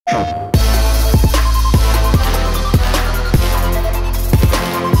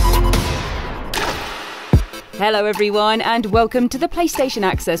Hello everyone, and welcome to the PlayStation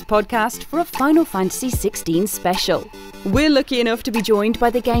Access podcast for a Final Fantasy XVI special. We're lucky enough to be joined by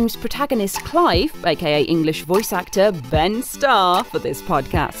the game's protagonist Clive, aka English voice actor Ben Starr, for this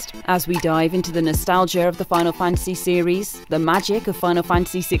podcast, as we dive into the nostalgia of the Final Fantasy series, the magic of Final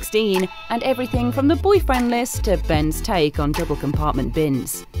Fantasy XVI, and everything from the boyfriend list to Ben's take on double compartment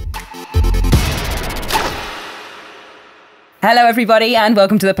bins. Hello everybody, and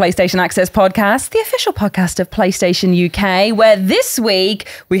welcome to the PlayStation Access podcast, the official podcast of PlayStation UK, where this week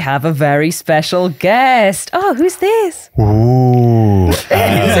we have a very special guest. Oh, who's this? Ooh. It's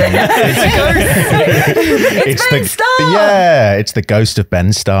Ben Starr. Yeah, it's the ghost of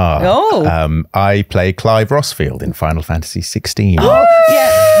Ben Starr. Oh. I play Clive Rossfield in Final Fantasy XVI. Oh,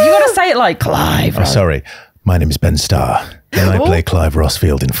 yeah, you gotta say it like Clive. Oh, sorry. My name is Ben Starr, and I play Clive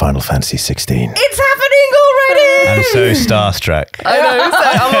Rossfield in Final Fantasy XVI. It's happening already! I'm so starstruck. I know, so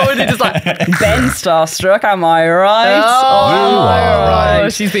I'm already just like... Ben Starstruck, am I right? You are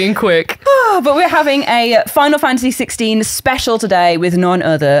right. She's being quick. But we're having a Final Fantasy XVI special today with none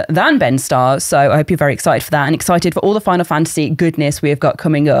other than Ben Starr, so I hope you're very excited for that and excited for all the Final Fantasy goodness we have got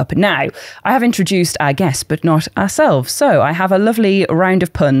coming up. Now, I have introduced our guests, but not ourselves, so I have a lovely round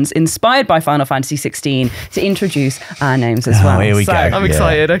of puns inspired by Final Fantasy XVI to introduce our names as well. Here we go. I'm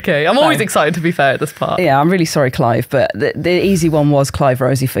excited, okay. I'm always excited, to be fair, at this part. Yeah, I'm really sorry, Clive, but the easy one was Clive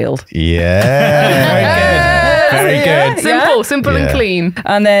Rosiefield. Yeah. Very good. Simple and clean.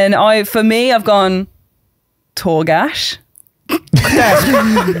 And then I've gone Torgash.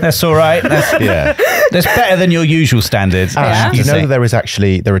 That's all right. That's better than your usual standards. Yeah. You know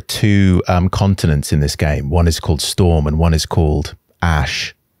that there are two continents in this game. One is called Storm and one is called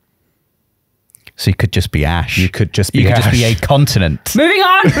Ash. So you could just be Ash. You could just be You could Ash. just be a continent. Moving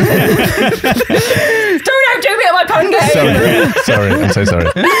on. Don't outdo me at my pun game. Sorry, I'm so sorry.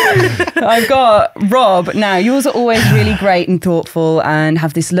 I've got Rob. Now, yours are always really great and thoughtful and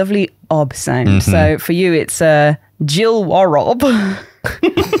have this lovely ob sound. So for you, it's Jill Warob.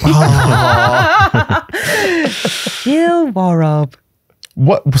 Jill Warob.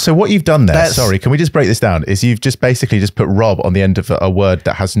 So what you've done there, That's- sorry, can we just break this down, is you've just basically just put Rob on the end of a word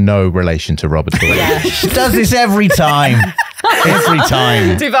that has no relation to Rob at all. She does this every time. Every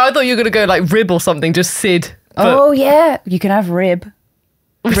time. Dude, I thought you were going to go like rib or something, just Sid. Oh, yeah. You can have rib.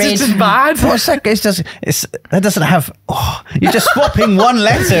 Which is just bad. What's that? That doesn't have... Oh, you're just swapping one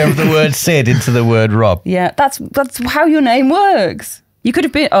letter of the word Sid into the word Rob. Yeah, that's how your name works. You could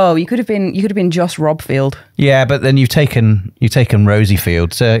have been Joss Robfield. Yeah, but then you've taken Rosie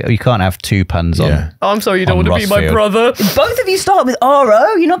Field, so you can't have two puns on. Oh, I'm sorry, you don't On want to be my Rossfield. brother. Both of you start with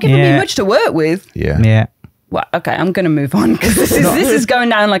RO. You're not giving me Yeah. much to work with. Yeah. Well, okay, I'm going to move on because this is going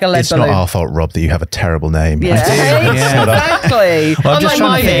down like a lead It's balloon. not our fault, Rob, that you have a terrible name. Yeah, exactly. Well, I'm just Unlike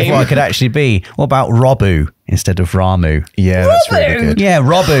trying my to think name. of what I could actually be. What about Robu instead of Ramu? Yeah, that's really Robu. good. Yeah,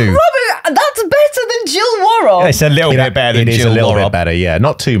 Robu. Robert, that's better than Jill Warrock. It's a little bit better than It is Jill a little Warrock. bit better, yeah.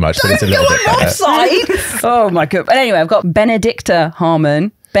 Not too much, but it's a little bit better. Website. Oh my god. But anyway, I've got Benedicta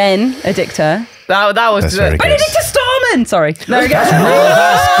Harmon. Ben Edicta. That was That's very good. Benedicta Starman. Sorry. There we go.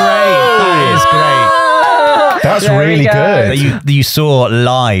 That's great. That is great. That's There we really go. good. That you saw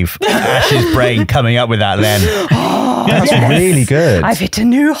live Ash's brain coming up with that then. That's really good. I've hit a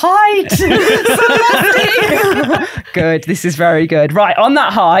new height. Good. This is very good. Right. On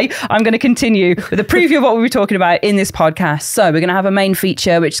that high, I'm going to continue with a preview of what we were talking about in this podcast. So we're going to have a main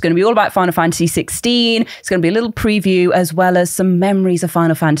feature, which is going to be all about Final Fantasy XVI. It's going to be a little preview as well as some memories of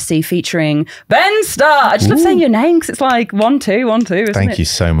Final Fantasy featuring Ben Starr. I just love saying your name because it's like 1, 2, 1, 2, isn't Thank it? you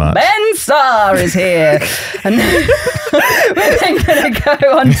so much. Ben Starr is here. And we're then going to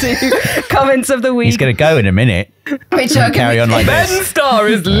go on to comments of the week. He's going to go in a minute. Which are Carry on like Ben this. Starr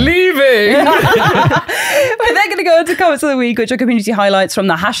is leaving. We're then going to go into comments of the week, which are community highlights from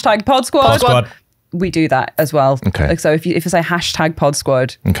the hashtag Pod Squad. Pod Squad. We do that as well. Okay. Like, so if I say hashtag Pod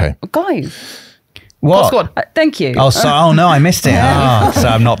Squad, Okay. guys, What? Squad. thank you. Oh no, I missed it. So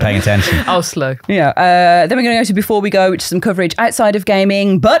I'm not paying attention. I was slow. Yeah. Then we're going to go to Before We Go, which is some coverage outside of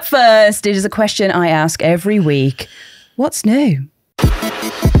gaming. But first, it is a question I ask every week. What's new?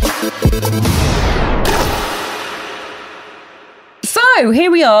 So, So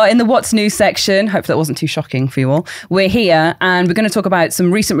here we are in the What's New section. Hope that wasn't too shocking for you all. We're here and we're going to talk about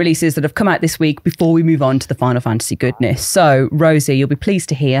some recent releases that have come out this week before we move on to the Final Fantasy goodness. So, Rosie, you'll be pleased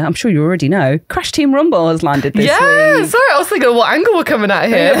to hear, I'm sure you already know, Crash Team Rumble has landed this week. Sorry, I was thinking of what angle we're coming at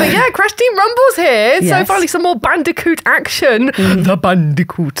here. But yeah, Crash Team Rumble's here. Yes. So finally some more Bandicoot action. The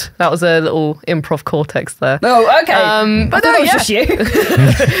Bandicoot. That was a little improv cortex there. Oh, okay. But I thought no, it was yeah.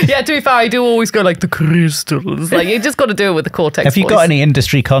 just you. Yeah, to be fair, I do always go like the crystals. Like, you just got to do it with the cortex Have you voice. got any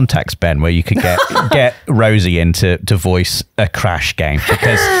industry contacts, Ben, where you could get Rosie in to voice a Crash game?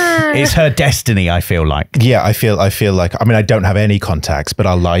 Because it's her destiny, I feel like. Yeah, I feel like, I mean, I don't have any contacts, but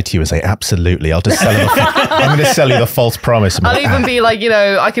I'll lie to you and say, absolutely. I'll just sell you I'm going to sell you the false promise. I'll even be like,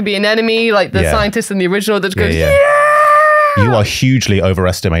 I could be an enemy, like the Yeah. scientist in the original that goes, Yeah. You are hugely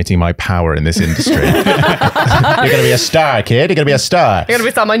overestimating my power in this industry. You're going to be a star, kid. You're going to be a star. You're going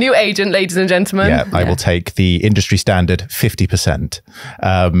to be my new agent, ladies and gentlemen. Yeah, I will take the industry standard 50%.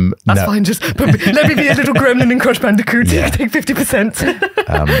 That's fine. Just let me be a little gremlin in Crash Bandicoot. Yeah. Take 50%.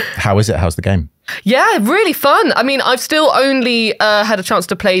 How is it? How's the game? Yeah, really fun. I mean, I've still only had a chance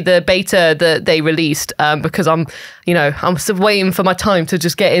to play the beta that they released because I'm still waiting for my time to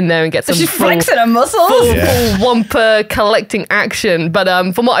just get in there and get some She's flexing her muscles. full Wumper collecting action.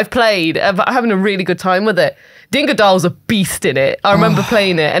 But from what I've played, I'm having a really good time with it. Dingodil's a beast in it. I remember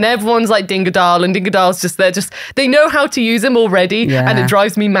playing it, and everyone's like Dingodile, and Dingodil's they know how to use him already, and it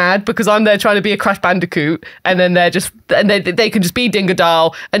drives me mad because I'm there trying to be a Crash Bandicoot, and then they can just be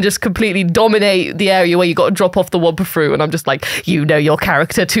Dingodile and just completely dominate the area where you got to drop off the Wumper fruit, and I'm just like, you know your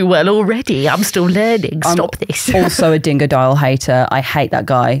character too well already. I'm still learning. Stop this. Also a Dingodile hater. I hate that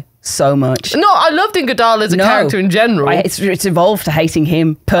guy so much. No, I love Dingodile as a character in general. It's evolved to hating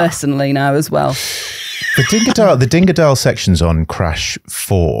him personally now as well. The Dingodile sections on Crash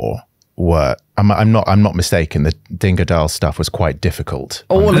 4 were, I'm not mistaken, the Dingodile stuff was quite difficult.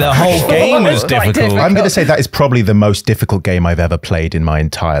 The whole game was difficult. I'm going to say that is probably the most difficult game I've ever played in my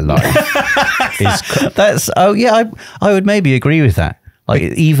entire life. I would maybe agree with that. Like,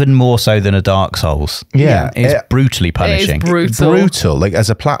 even more so than a Dark Souls. Yeah. It's brutally punishing. It is brutal. Like, as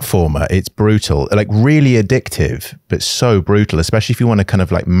a platformer, it's brutal. Like, really addictive, but so brutal, especially if you want to kind of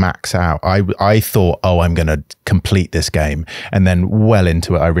like max out. I thought, I'm going to complete this game. And then well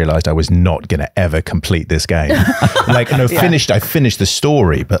into it, I realized I was not going to ever complete this game. I finished the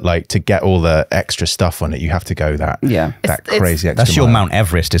story, but like to get all the extra stuff on it, you have to go that crazy extra That's your mile. Mount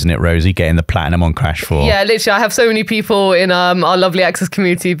Everest, isn't it, Rosie? Getting the platinum on Crash 4. Yeah, literally, I have so many people in our lovely Access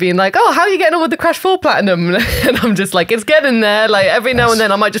community being like, how are you getting on with the Crash 4 Platinum? And I'm just like, it's getting there. Like, every now and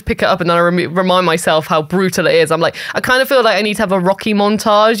then I might just pick it up and then I remind myself how brutal it is. I'm like, I kind of feel like I need to have a Rocky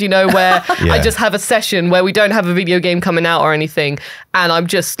montage, where I just have a session where we don't have a video game coming out or anything, and I'm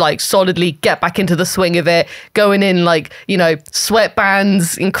just like solidly get back into the swing of it, going in like,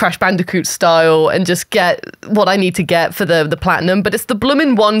 sweatbands in Crash Bandicoot style and just get what I need to get for the Platinum. But it's the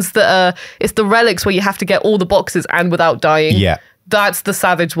blooming ones it's the relics where you have to get all the boxes and without dying. Yeah. That's the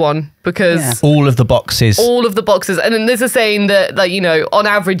savage one because all of the boxes. And then there's a saying that, like, on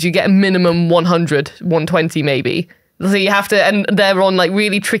average you get a minimum 100, 120 maybe. So you have to, and they're on like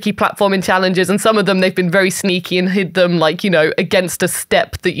really tricky platforming challenges, and some of them they've been very sneaky and hid them like, against a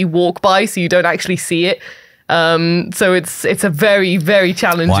step that you walk by so you don't actually see it. So it's a very, very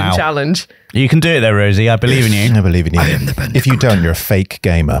challenging challenge. You can do it there, Rosie. I believe in you. I believe in you. If you don't, you're a fake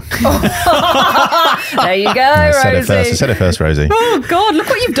gamer. There you go, I Rosie. said it first, Rosie. Oh, God, look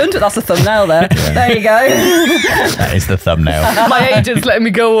what you've done to it. That's a thumbnail there. There you go. That is the thumbnail. My agent's letting me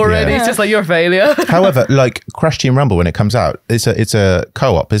go already. Yeah. It's just like, you're a failure. However, like Crash Team Rumble, when it comes out, it's a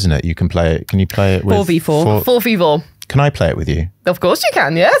co-op, isn't it? You can play it. Can you play it with 4v4. 4v4. Can I play it with you? Of course you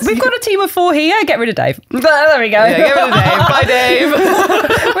can, yes. We've got a team of 4 here. Get rid of Dave. There we go. Yeah, get rid of Dave. Bye, Dave.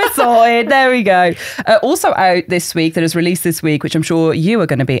 We're sorted. There we go. Also out this week, that is released this week, which I'm sure you are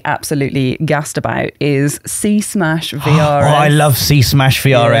going to be absolutely gassed about, is C-Smash VRS. Oh, I love C-Smash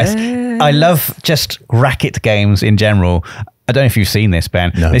VRS. Yeah. I love just racket games in general. I don't know if you've seen this,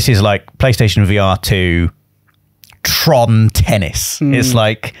 Ben. No. This is like PlayStation VR 2 Tron tennis.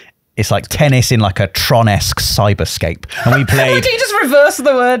 It's like tennis in like a Tron-esque cyberscape. And we played... Why don't you just reverse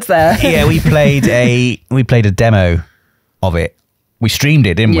the words there? Yeah, we played a demo of it. We streamed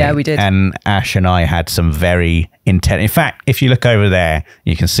it, didn't we? Yeah, we did. And Ash and I had some very intense... In fact, if you look over there,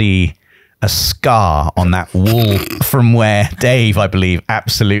 you can see a scar on that wall from where Dave, I believe,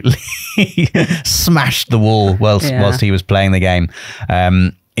 absolutely smashed the wall whilst he was playing the game.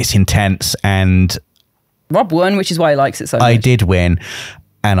 It's intense, and... Rob won, which is why he likes it so much. I did win.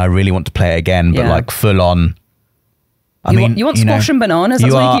 And I really want to play it again, but like full on. You want squash and bananas?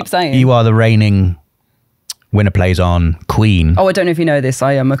 That's what you keep saying. You are the reigning Winner plays on Queen. Oh, I don't know if you know this.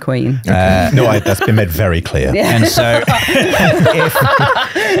 I am a queen. No, that's been made very clear. Yeah. And so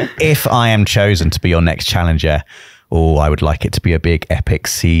if I am chosen to be your next challenger, I would like it to be a big epic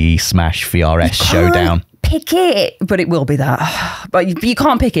Smash VRS showdown. Pick it, but it will be that. But you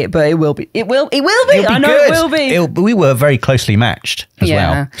can't pick it, but it will be. It will be. I know good. it will be. We were very closely matched as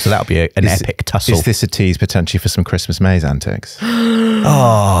well. So that'll be an epic tussle. Is this a tease potentially for some Christmas maze antics?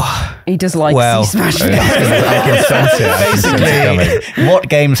 He does like Smash. I can sense it. Basically, what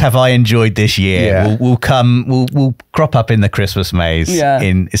games have I enjoyed this year? Yeah. We'll crop up in the Christmas maze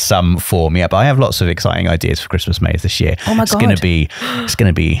in some form. Yeah, but I have lots of exciting ideas for Christmas maze this year. Oh my God. It's going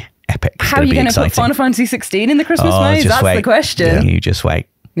to be epic. How are you going to put Final Fantasy XVI in the Christmas maze? That's the question. You just wait.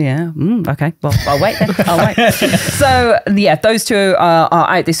 Yeah. Okay. Well, I'll wait then. I'll wait. So, yeah, those two are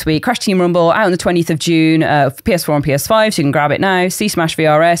out this week. Crash Team Rumble out on the 20th of June for PS4 and PS5, so you can grab it now. Smash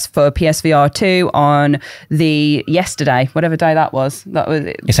VRS for PSVR 2 on the yesterday, whatever day that was.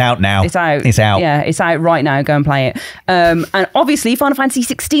 It's out now. It's out. It's out. Yeah, it's out right now. Go and play it. And obviously, Final Fantasy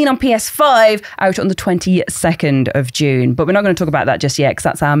 16 on PS5 out on the 22nd of June. But we're not going to talk about that just yet because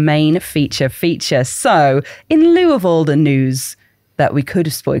that's our main feature. So, in lieu of all the news that we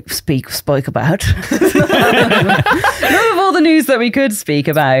could spoke about. None of all the news that we could speak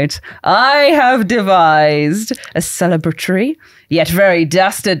about, I have devised a celebratory, yet very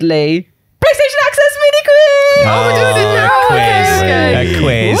dastardly, PlayStation Access mini quiz! Oh, we're doing it now. A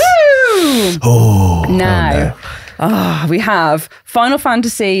quiz. Woo! Oh, Now, we have Final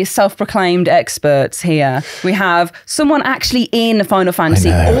Fantasy self-proclaimed experts here. We have someone actually in Final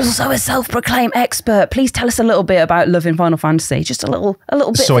Fantasy, also a self-proclaimed expert. Please tell us a little bit about loving Final Fantasy. Just a little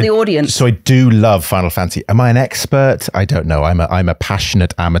bit for the audience. So I do love Final Fantasy. Am I an expert? I don't know. I'm a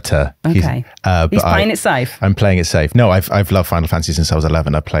passionate amateur. Okay. He's playing it safe. I'm playing it safe. No, I've loved Final Fantasy since I was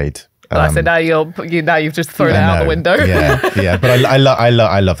 11. I played. So now you've just thrown it out the window. Yeah. But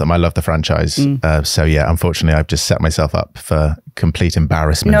I love them. I love the franchise. So yeah, unfortunately, I've just set myself up for complete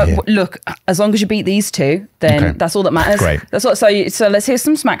embarrassment here. Look, as long as you beat these two, then that's all that matters. Great. That's what. So let's hear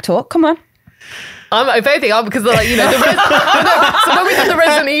some smack talk. Come on. If anything, because so when we did the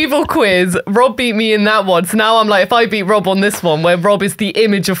Resident Evil quiz, Rob beat me in that one. So now I'm like, if I beat Rob on this one, where Rob is the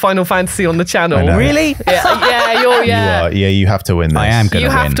image of Final Fantasy on the channel. Really? Yeah. You have to win this. I am going to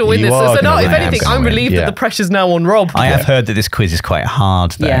win. You have to win You this. are So now, gonna if win. anything, I'm relieved that the pressure's now on Rob. I have heard that this quiz is quite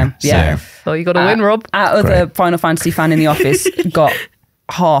hard, though. Yeah. So you got to win, Rob. Our other Final Fantasy fan in the office got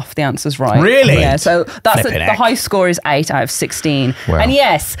half the answers right. Really? Yeah. So that's Flippin' the heck. high score is 8 out of 16. Wow. And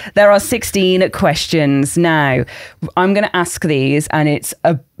yes, there are 16 questions. Now, I'm going to ask these, and it's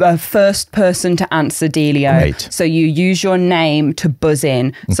a first person to answer dealio. Great. So you use your name to buzz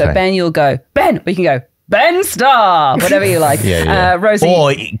in. So Okay. Ben, you'll go Ben. Or you can go Ben Starr, whatever you like. Yeah. Rosie.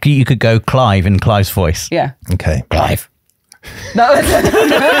 Or you could go Clive in Clive's voice. Yeah. Okay. Clive. No. Do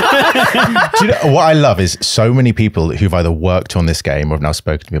you know what I love is so many people who've either worked on this game or have now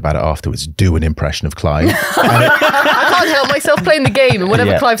spoken to me about it afterwards do an impression of Clive. I can't help myself playing the game, and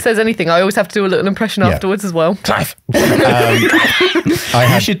whenever Clive says anything, I always have to do a little impression afterwards as well. Clive.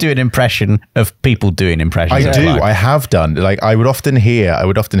 You should do an impression of people doing impressions. I do. I have done. Like I would often hear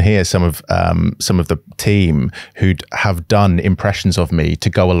some of the team who'd have done impressions of me to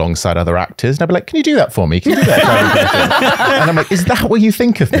go alongside other actors, and I'd be like, "Can you do that for me? Can you do that?" Kind of impression?" And I'm like, "Is that what you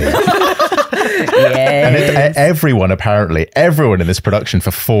think of me?" Yeah. And everyone in this production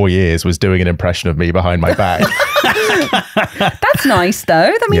for 4 years was doing an impression of me behind my back. That's nice,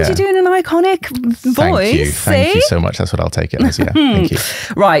 though. That means you're doing an iconic voice. Thank you so much. That's what I'll take it as. Yeah, thank you.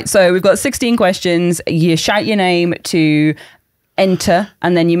 Right, so we've got 16 questions. You shout your name to enter,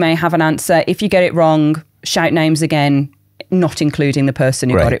 and then you may have an answer. If you get it wrong, shout names again, not including the person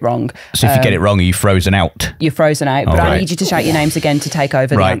who got it wrong. So if you get it wrong, are you frozen out? You're frozen out, but I need you to shout your names again to take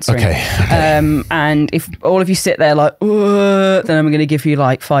over the answering. Okay. And if all of you sit there like, then I'm going to give you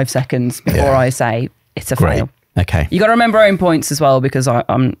like 5 seconds before I say it's a fail. Okay. You got to remember own points as well, because I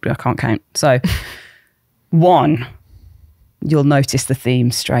can't count. So 1, you'll notice the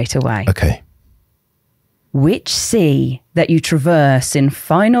theme straight away. Okay. Which sea that you traverse in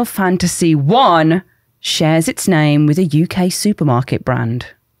Final Fantasy I shares its name with a UK supermarket brand?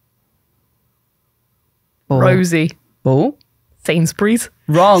 Rosie. Oh, Sainsbury's.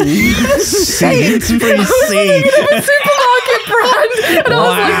 wrong. Sainsbury's Sea. Supermarket brand. And I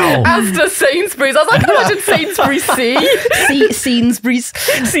was like, Asda Sainsbury's. I was like, I can imagine Sainsbury's Sea. Sainsbury's.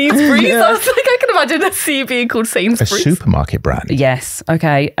 Sainsbury's. I was like, I can imagine a sea being called A Sainsbury's. supermarket brand. Yes.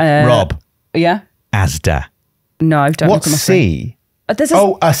 Okay. Rob. Yeah. Asda. No, don't What look at my screen. C? There's a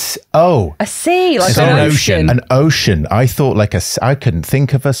sea, like It's an an ocean. an ocean. I thought I couldn't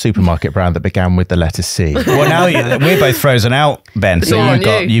think of a supermarket brand that began with the letter C. Well, now we're both frozen out, Ben. So all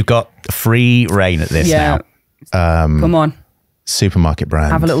on you've got free reign at this Yeah. now. Come on, Supermarket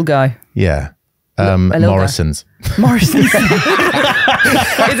brand. have a little go. Yeah. little Morrison's. Morrison's. Is it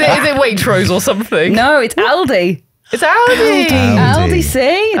Waitrose or something? No, it's Aldi. It's Aldi. Aldi C.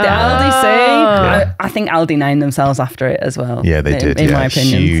 The Aldi C. Ah. I think Aldi named themselves after it as well. Yeah, they did. In my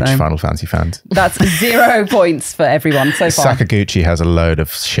opinion. Huge so. Final Fantasy fans. That's 0 points for everyone so far. Sakaguchi has a load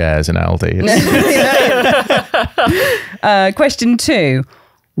of shares in Aldi. Question 2.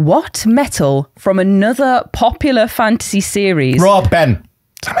 What metal from another popular fantasy series? Rob, Ben.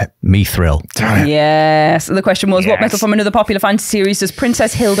 Damn it. Mithril. Damn it. Yes. The question was, what metal from another popular fantasy series does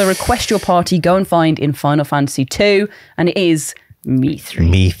Princess Hilda request your party go and find in Final Fantasy II? And it is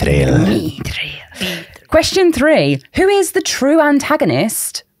Mithril. Mithril. Question 3. Who is the true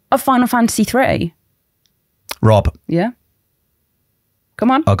antagonist of Final Fantasy III? Rob. Yeah?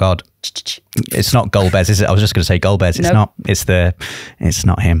 Come on. Oh, God. It's not Golbez, is it? I was just going to say Golbez. It's Nope. not. It's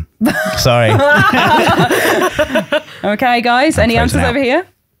not him. Sorry. Okay, guys. Any frozen answers out. over here?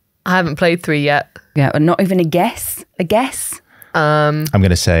 I haven't played 3 yet. Yeah, but not even a guess. A guess? I'm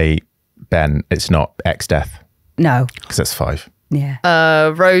going to say, Ben, it's not X-Death, No. because that's 5. Yeah.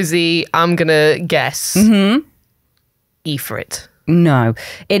 Rosie, I'm going to guess. Ifrit. No.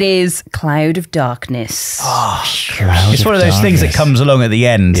 It is Cloud of Darkness. It's one of those things that comes along at the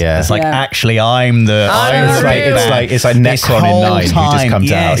end. Yeah. It's like, Yeah. actually, I'm the... It's like, really bad. it's like This Necron in whole 9 who just time,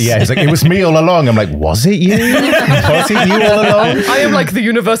 comes out. yes. Yeah, it's like, it was me all along. I'm like, was it you? Was it you all along? I am like the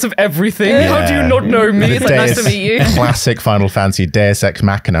universe of everything. How do you Yeah. not know me? The It's like, nice to Deus- meet you. Classic Final Fantasy Deus Ex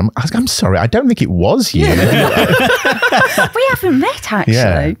Machina. I'm sorry, I don't think it was you. We haven't met,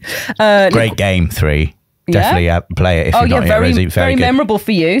 actually. Great game, 3. Definitely play it if you're not very, Rosie. very good. memorable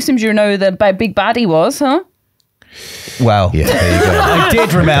for you. Seems you know the big baddie was, huh? Well, Yeah, there you go. I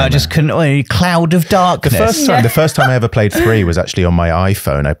did remember. I just couldn't... Cloud of Darkness. The first time I ever played 3 was actually on my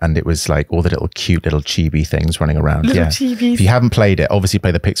iPhone, and it was like all the cute little chibi things running around. chibis. If you haven't played it, obviously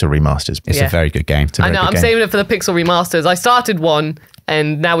play the Pixel remasters. It's Yeah. a very good game. I know, I'm saving it for the Pixel remasters. I started one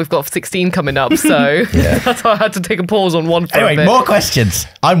and now we've got 16 coming up. So that's why I had to take a pause on one for a Anyway, bit. more questions.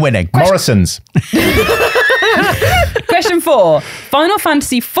 I'm winning. Morrison's. Question 4. Final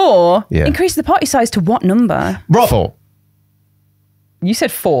Fantasy IV increased the party size to what number? Ruffle. You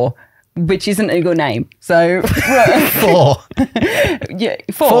said 4, which isn't a good name. So, 4. yeah,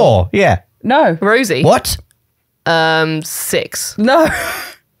 4. 4, yeah. No. Rosie. What? 6. No.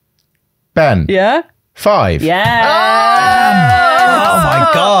 Ben. Yeah? 5. Yeah. Oh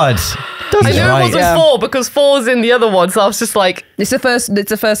my God. I knew it wasn't 4 because 4's in the other one. So I was just like, It's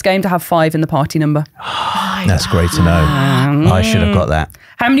the first game to have 5 in the party number. That's great to know. I should have got that.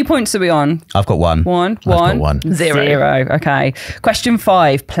 How many points are we on? I've got 1. One. I've got 1. 0. Okay. Question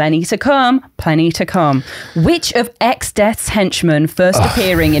 5. Plenty to come. Plenty to come. Which of X-Death's henchmen first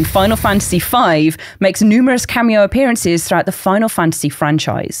appearing in Final Fantasy V makes numerous cameo appearances throughout the Final Fantasy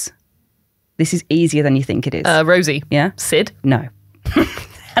franchise? This is easier than you think it is. Rosie. Yeah? Sid. No.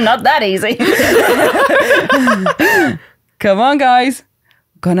 Not that easy. Come on, guys.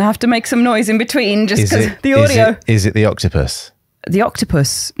 Gonna have to make some noise in between just because the audio. Is it the octopus? The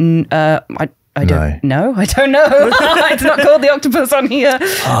octopus. I don't No. know. I don't know. It's not called the octopus on here.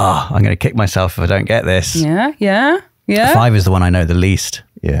 Oh, I'm going to kick myself if I don't get this. Yeah. 5 is the one I know the least.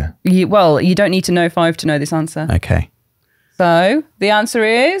 Yeah. You don't need to know 5 to know this answer. Okay. So the answer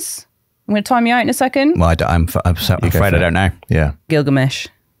is, I'm going to time you out in a second. Well, I'm afraid I don't know. Yeah. Gilgamesh.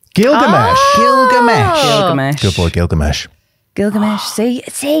 Gilgamesh. Gilgamesh. Good boy, Gilgamesh. Gilgamesh.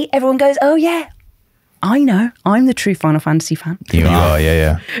 See, everyone goes, oh yeah. I know. I'm the true Final Fantasy fan. You are.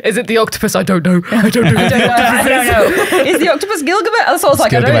 Yeah. Is it the octopus? I don't know. I don't know. I don't know. Is the octopus Gilgamesh? That's what I was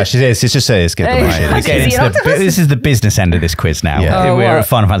like. Gilgamesh. It is. It's just say it's Gilgamesh. Hey. It is. Again, Is he an octopus? this is the business end of this quiz now. Yeah. Oh, We're what? at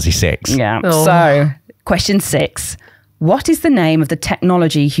Final Fantasy VI. Yeah. Oh. So, question 6. What is the name of the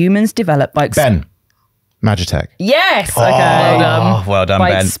technology humans developed by... Ben. Magitech. Yes! Okay. Oh, well done, By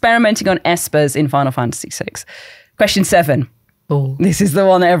Ben. experimenting on espers in Final Fantasy VI. Question 7. Oh. This is the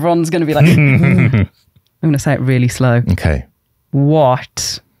one that everyone's going to be like... I'm going to say it really slow. Okay.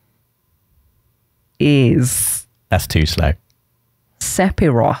 What is That's too slow.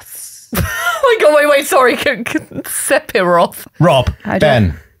 Sephiroth? Oh my God, wait, sorry. Sephiroth. Rob.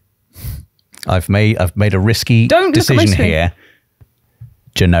 Ben. I've made a risky Don't look at my decision screen. here.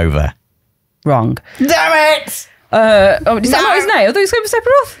 Genova. Wrong. Damn it! Is that not his name? I thought he was going for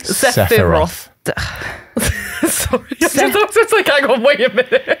Sephiroth. Sorry. I was just like, hang on, wait a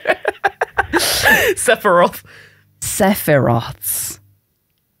minute. Sephiroth. Sephiroths.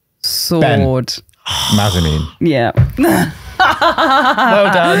 Sword. Mazanine. Yeah.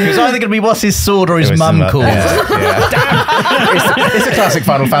 Well done. It was either going to be what's his sword or his It was mum the called. It's a classic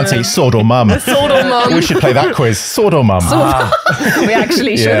Final Fantasy. Sword or mum. Sword or mum. We should play that quiz. Sword or mum. We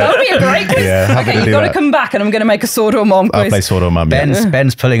actually should. Yeah. That would be a great quiz. Yeah, happy Okay, to you've do got to that. come back and I'm going to make a sword or mom I'll quiz. play sword or mum. Yeah.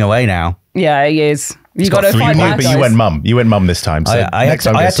 Ben's pulling away now. Yeah, he is. You got got to fight three back, But guys. you went mum. You went mum this time. So I next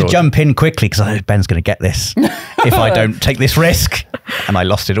time had get to sword. jump in quickly because I know Ben's going to get this if I don't take this risk. And I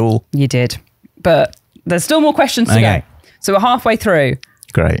lost it all. You did. But there's still more questions to Okay. go. So we're halfway through.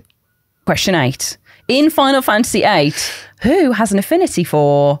 Great. Question 8. In Final Fantasy VIII, who has an affinity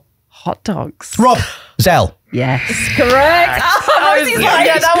for hot dogs? Rob. Zell. Yes, correct.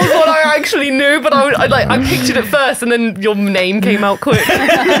 Yeah, that was what I actually knew, but I pictured it first, and then your name came out quick.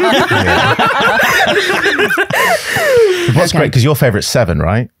 What's great, because your favourite's 7,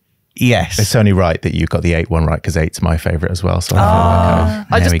 right? Yes. It's only right that you got the 8 one right, because 8's my favourite as well. So I feel like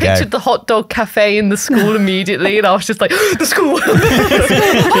I There just we go. pictured the hot dog cafe in the school immediately, and I was just like, the school.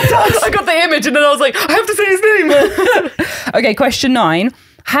 I got the image, and then I was like, I have to say his name. Okay, question 9.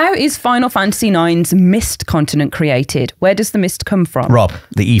 How is Final Fantasy IX's mist continent created? Where does the mist come from? Rob.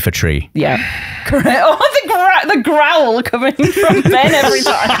 The Aoife tree. Yeah, correct. Oh, the growl coming from Ben every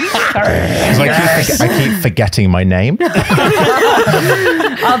time. I keep forgetting my name.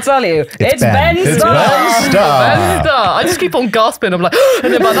 I'll tell you, it's Ben It's Starr. Ben Starr. I just keep on gasping. I'm like,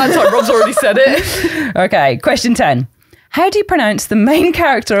 and then by that time, Rob's already said it. Okay, question 10. How do you pronounce the main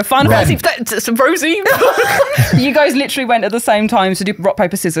character of Final Fantasy? It's Rosie. You guys literally went at the same time to do rock,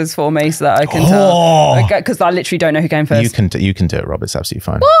 paper, scissors for me so that I can tell. Because I literally don't know who came first. You can do it, Rob. It's absolutely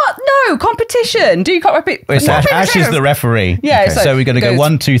fine. What? No, competition. Do you can't repeat? It's Ash is the referee. Yeah, Okay. So we're going to go goes-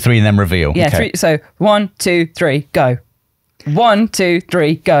 1, 2, 3 and then reveal. Yeah, Okay. 3. So 1, 2, 3, go. 1, 2,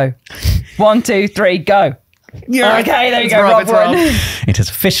 3, go. 1, 2, 3, go. Okay, there you go. Rob won. It is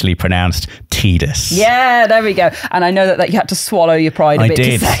officially pronounced Tidus. Yeah, there we go. And I know that you had to swallow your pride a I bit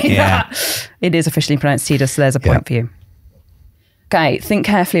did, to say yeah. that. It is officially pronounced Tidus, so there's a point for you. Okay, think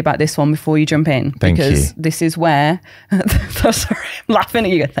carefully about this one before you jump in. Thank because you. this is where... Sorry, I'm laughing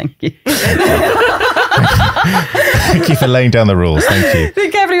at you. Thank you. Thank you for laying down the rules. Thank you.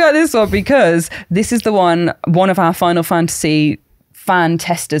 Think carefully about this one because this is the one of our Final Fantasy fan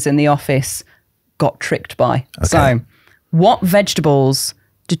testers in the office got tricked by. Okay. So, what vegetables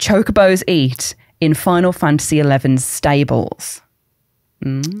do chocobos eat in Final Fantasy XI's stables?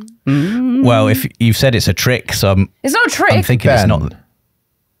 Well, if you've said it's a trick, so It's not a trick. I'm thinking it's Ben. not.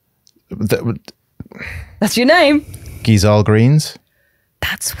 That's your name. Gizal greens.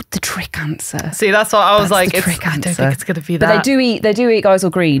 That's what the trick answer. See, that's what I was That's like. the It's, trick I don't answer. think it's going to be But that. they do eat guys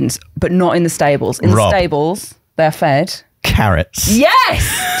or greens, but not in the stables. In the Rob. stables, they're fed. Carrots.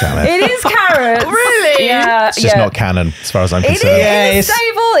 Yes, Damn it. it is carrots. Really? Yeah, It's just not canon, as far as I'm It is concerned. Yeah, in the it's-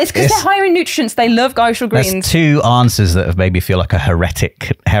 stable. It's because they're higher in nutrients. They love guys or That's greens. 2 answers that have made me feel like a heretic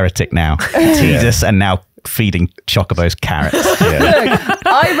now. Tidus and now feeding chocobos carrots. Yeah. Look,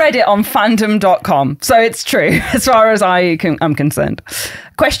 I read it on fandom.com, so it's true as far as I'm concerned.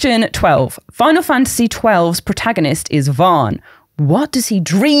 Question 12. Final Fantasy XII's protagonist is Vaughn. What does he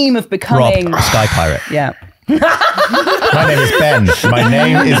dream of Rob, becoming? Sky Pirate. Yeah. My name is Ben. My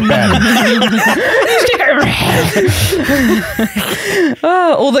name is Ben.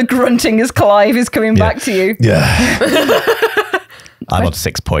 Oh, all the grunting as Clive is coming back to you. Yeah. I'm on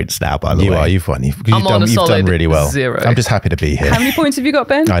 6 points now, by the You way. are. You've won. You've I'm on a done solid really well. 0. I'm just happy to be here. How many points have you got,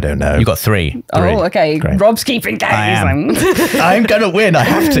 Ben? I don't know. You got 3. Oh, okay. Great. Rob's keeping count. I am. I'm going to win. I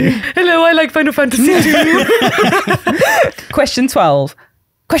have to. Hello, I like Final Fantasy too. Question 12.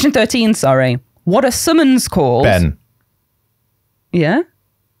 Question 13, sorry. What are summons called? Ben Yeah?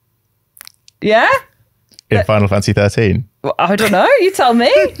 Yeah? in Final Fantasy 13. Well, I don't know. You tell me.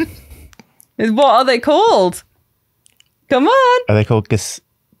 What are they called? Come on. Are they called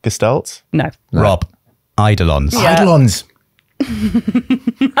gestalts? No. Rob, Eidolons. Yeah. Eidolons. But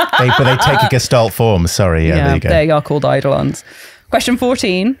they take a gestalt form. Sorry. Yeah, there you go. They are called Eidolons. Question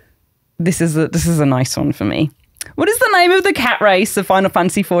 14. This is a nice one for me. What is the name of the cat race of Final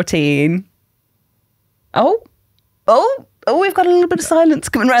Fantasy XIV? Oh, we've got a little bit of silence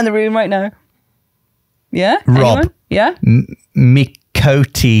coming around the room right now. Yeah? Rob. Anyone? Yeah?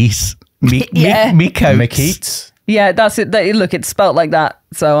 Mikotes. Yeah. Mikotes. Mekeets? Yeah, that's it. Look, it's spelt like that.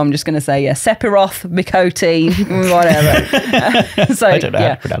 So I'm just going to say, yeah, Sephiroth, Mikoti, whatever. So, I don't know how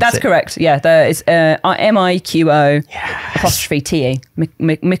yeah, to pronounce that's it. correct. Yeah, there is Miqo apostrophe T-E,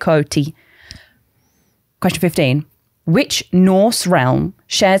 Mikoti. Question 15. Which Norse realm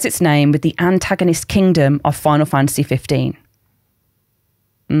shares its name with the antagonist kingdom of Final Fantasy 15?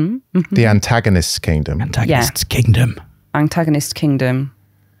 The antagonist's kingdom. Antagonist's Kingdom. Antagonist kingdom.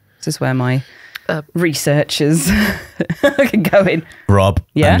 This is where my researchers can go in. Rob,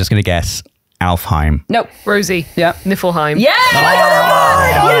 Yeah? I'm just going to guess Alfheim. Nope. Rosie. Yeah. Niflheim. Yeah!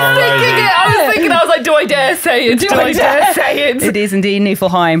 I was like, do I dare say it? Do I dare say it? It is indeed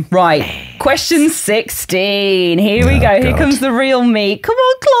Niflheim. Right. Question 16. Here we go. Here God. comes the real meat. Come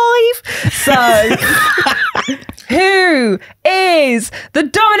on, Clive. So, who is the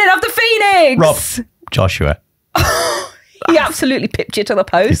dominant of the Phoenix? Rob. Joshua. He absolutely pipped you to the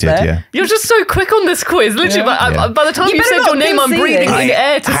post He did, there. yeah. You're just so quick on this quiz. Literally, Yeah. by the time You you better said not your name, I'm concede breathing it. in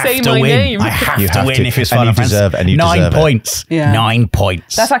air to I say have to my win. name. I have You to have win to. if it's And Final you Fantasy. deserve- and you 9 deserve it. points. Yeah. 9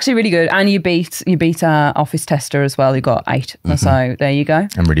 points. That's actually really good. And you beat our office tester as well, who got 8. So there you go.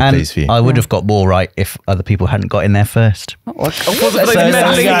 I'm really And pleased for you. I would have got more right if other people hadn't got in there first. Those So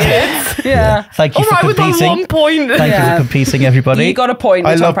meddling there you kids. Yeah. Thank you All for right, with my competing. 1 point. Thank you Yeah. for competing, everybody. You got a point.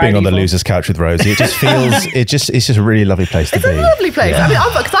 I which I'm love proud being of on the you for. losers couch with Rosie. It just feels, it's just a really lovely place to It's be. a lovely place. I mean,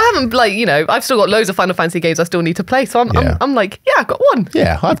 because I haven't, like, you know, I've still got loads of Final Fantasy games I still need to play. So I'm like, yeah, I've got one.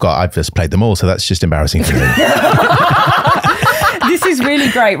 Yeah, I've just played them all, so that's just embarrassing for me. This is really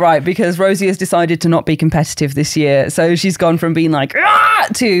great, right? Because Rosie has decided to not be competitive this year. So she's gone from being like, ah,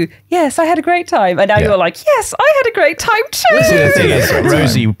 to, yes, I had a great time. And now Yeah. you're like, yes, I had a great time too. The thing is,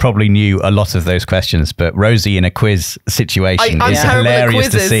 Rosie probably knew a lot of those questions, but Rosie in a quiz situation I'm is terrible at hilarious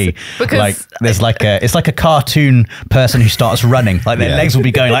to quizzes see. because- Like, there's like it's like a cartoon person who starts running. Like their legs will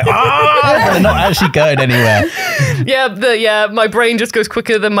be going like, ah, they're not actually going anywhere. Yeah, my brain just goes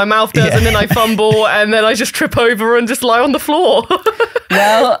quicker than my mouth does, and then I fumble, and then I just trip over and just lie on the floor.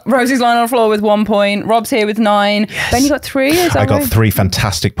 Well, Rosie's lying on the floor with 1 point. Rob's here with 9. Ben, you got 3? Is that I got right? 3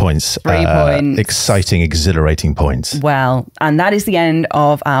 fantastic points. 3 points. Exciting, exhilarating points. Well, and that is the end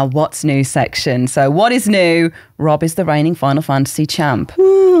of our What's New section. So what is new? Rob is the reigning Final Fantasy champ.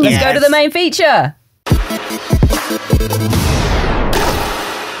 Let's go to the main feature.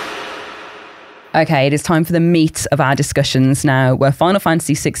 Okay, it is time for the meat of our discussions now, where Final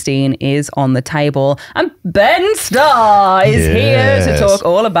Fantasy XVI is on the table, and Ben Starr is here Yes. to talk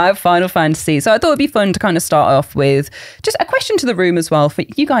all about Final Fantasy. So I thought it'd be fun to kind of start off with just a question to the room as well. For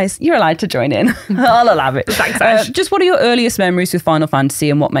you guys, you're allowed to join in. I'll allow it. Thanks, Ash. Just what are your earliest memories with Final Fantasy,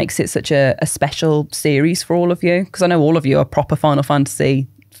 and what makes it such a special series for all of you? Because I know all of you are proper Final Fantasy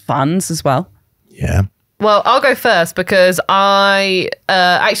fans as well. Yeah. Well, I'll go first because I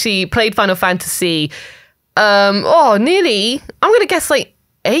actually played Final Fantasy, nearly, I'm going to guess like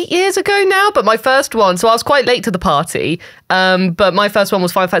 8 years ago now, but my first one, so I was quite late to the party, but my first one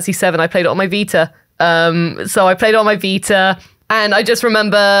was Final Fantasy VII. I played it on my Vita. So I played it on my Vita, and I just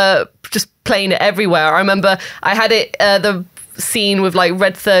remember just playing it everywhere. I remember I had it, the scene with like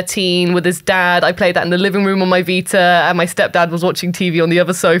Red 13 with his dad. I played that in the living room on my Vita, and my stepdad was watching TV on the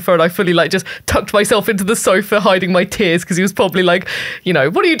other sofa, and I fully like just tucked myself into the sofa hiding my tears because he was probably like, you know,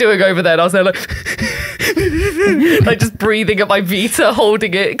 what are you doing over there? And I was there like like just breathing at my Vita,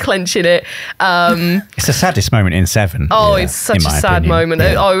 holding it, clenching it. It's the saddest moment in 7. Oh, it's such in a my sad opinion. moment.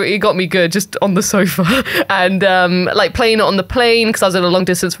 Yeah. It got me good just on the sofa. And like playing it on the plane because I was in a long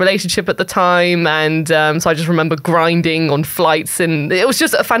distance relationship at the time. And so I just remember grinding on flights. And it was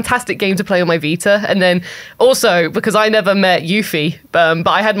just a fantastic game to play on my Vita. And then also because I never met Yuffie, but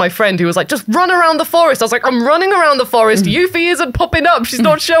I had my friend who was like, just run around the forest. I was like, I'm running around the forest. Yuffie isn't popping up. She's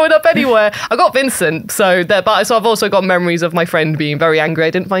not showing up anywhere. I got Vincent. So I've also got memories of my friend being very angry I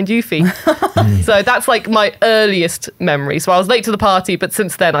didn't find Yuffie. So that's like my earliest memory. So I was late to the party, but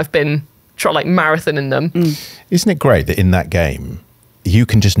since then I've been like marathoning them. Isn't it great that in that game, you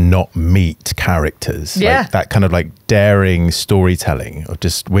can just not meet characters? Yeah. Like that kind of like daring storytelling of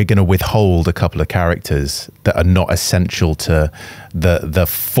just, we're going to withhold a couple of characters that are not essential to the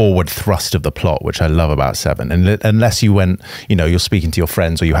forward thrust of the plot, which I love about 7. And unless you went, you know, you're speaking to your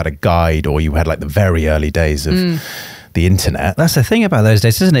friends, or you had a guide, or you had like the very early days of the internet. That's the thing about those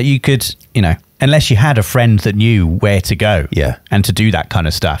days, isn't it? You could, you know, unless you had a friend that knew where to go, Yeah. and to do that kind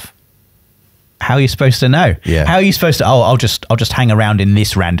of stuff. How are you supposed to know? Yeah. How are you supposed to? Oh, I'll just hang around in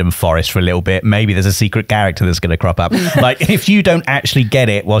this random forest for a little bit. Maybe there's a secret character that's going to crop up. Like if you don't actually get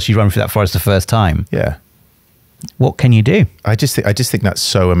it whilst you run through that forest the first time, Yeah. what can you do? I just think that's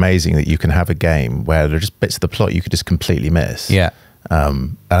so amazing that you can have a game where there are just bits of the plot you could just completely miss. Yeah.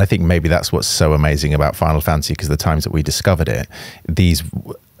 And I think maybe that's what's so amazing about Final Fantasy, because the times that we discovered it,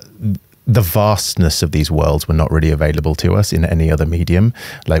 the vastness of these worlds were not really available to us in any other medium.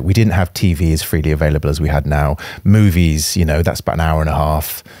 Like we didn't have TV as freely available as we had now. Movies, you know, that's about an hour and a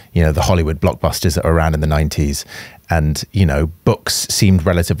half, you know, the Hollywood blockbusters that were around in the 90s. And, you know, books seemed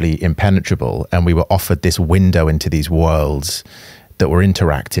relatively impenetrable, and we were offered this window into these worlds that were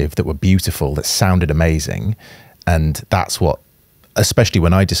interactive, that were beautiful, that sounded amazing. And that's what especially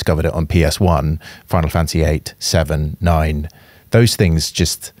when I discovered it on PS1, Final Fantasy 8, 7, 9, those things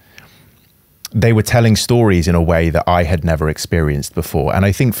just, they were telling stories in a way that I had never experienced before. And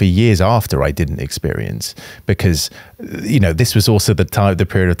I think for years after, I didn't experience, because, you know, this was also the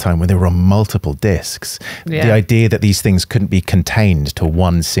period of time when they were on multiple discs. Yeah. The idea that these things couldn't be contained to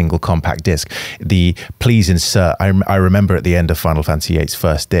one single compact disc. The please insert, I remember at the end of Final Fantasy VIII's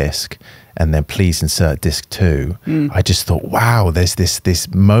first disc, and then please insert disc 2. I just thought, wow, there's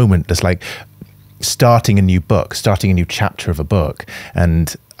this moment that's like starting a new book, starting a new chapter of a book.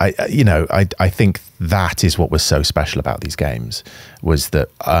 And I think that is what was so special about these games, was that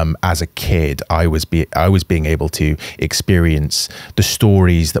as a kid, I was being able to experience the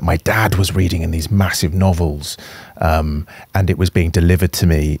stories that my dad was reading in these massive novels, and it was being delivered to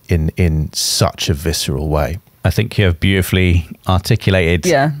me in such a visceral way. I think you have beautifully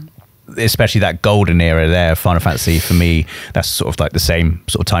articulated, especially that golden era there, Final Fantasy. For me, that's sort of like the same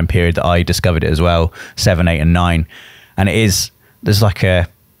sort of time period that I discovered it as well, 7, 8, and 9. And there's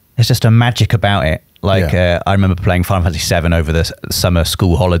just a magic about it. Like, I remember playing Final Fantasy VII over the summer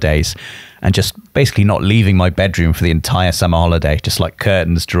school holidays, and just basically not leaving my bedroom for the entire summer holiday, just like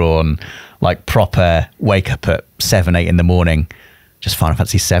curtains drawn, like proper wake up at 7, 8 in the morning, just Final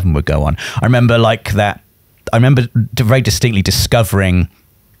Fantasy VII would go on. I remember very distinctly discovering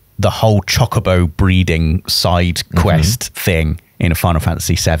the whole chocobo breeding side quest thing in a Final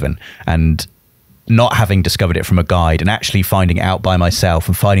Fantasy VII, and not having discovered it from a guide, and actually finding it out by myself,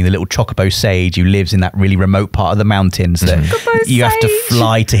 and finding the little chocobo sage who lives in that really remote part of the mountains that you have to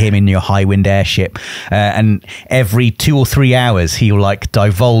fly to him in your high wind airship, and every 2 or 3 hours he'll like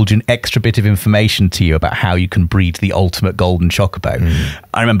divulge an extra bit of information to you about how you can breed the ultimate golden chocobo.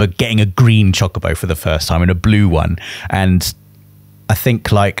 I remember getting a green chocobo for the first time and a blue one, and I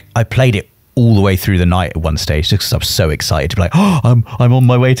think like I played it all the way through the night at one stage, just because I was so excited to be like, oh, I'm on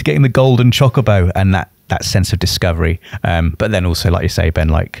my way to getting the golden chocobo, and that sense of discovery. But then also, like you say, Ben,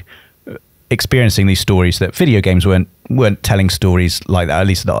 like experiencing these stories that video games weren't telling stories like that, at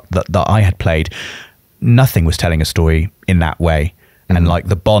least that I had played. Nothing was telling a story in that way. And like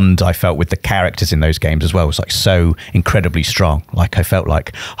the bond I felt with the characters in those games as well was like so incredibly strong. Like I felt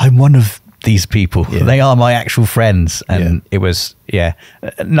like I'm one of these people. They are my actual friends. And it was,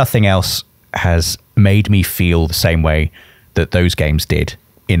 nothing else has made me feel the same way that those games did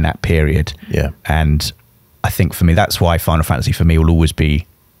in that period. And I think for me, that's why Final Fantasy for me will always be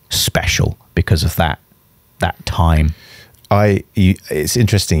special, because of that time. It's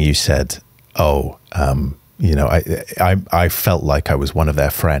interesting you said, you know, I felt like I was one of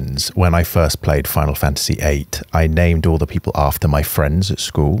their friends. When I first played Final Fantasy VIII, I named all the people after my friends at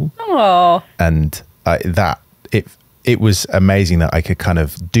school. Oh. And it was amazing that I could kind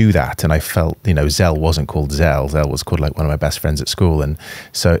of do that. And I felt, you know, Zell wasn't called Zell. Zell was called like one of my best friends at school. And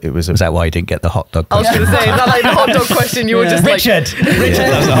so it was... Was that why you didn't get the hot dog question? I was going to say, is that like the hot dog question? You were just Richard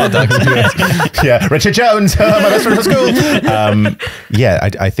loves the hot dogs. Richard Jones, my best friend at school.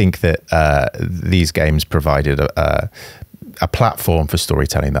 I think that these games provided a platform for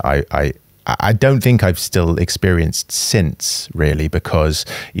storytelling that I don't think I've still experienced since, really, because,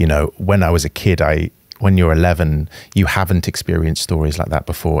 you know, when I was a kid, when you're 11, you haven't experienced stories like that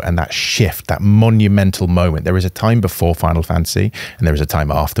before. And that shift, that monumental moment, there is a time before Final Fantasy and there is a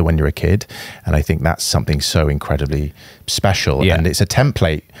time after when you're a kid. And I think that's something so incredibly special. And it's a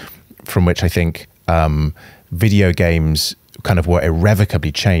template from which I think video games kind of were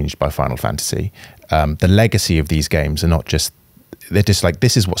irrevocably changed by Final Fantasy. The legacy of these games are not just, they're just like,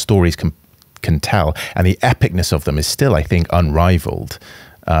 this is what stories can tell. And the epicness of them is still, I think, unrivaled.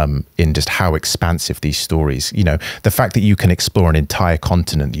 In just how expansive these stories, you know, the fact that you can explore an entire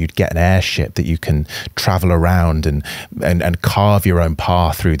continent, you'd get an airship, that you can travel around and carve your own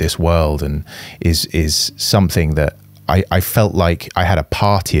path through this world, and is something that I felt like I had a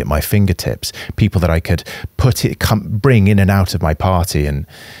party at my fingertips, people that I could bring in and out of my party. And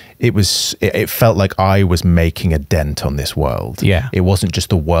it felt like I was making a dent on this world. It wasn't just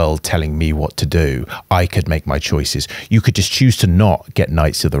the world telling me what to do. I could make my choices. You could just choose to not get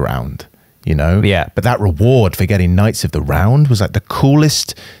Knights of the Round, you know? But that reward for getting Knights of the Round was like the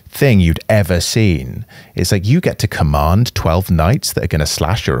coolest thing you'd ever seen. It's like you get to command 12 knights that are going to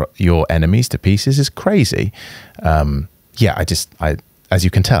slash your enemies to pieces. Is crazy. As you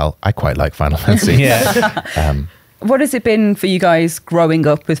can tell, I quite like Final Fantasy. What has it been for you guys growing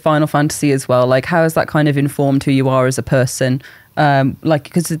up with Final Fantasy as well? Like, how has that kind of informed who you are as a person? Like,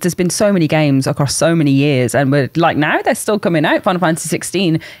 because there's been so many games across so many years, and we're like, now they're still coming out. Final Fantasy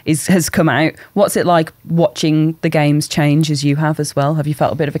 16 has come out. What's it like watching the games change as you have as well? Have you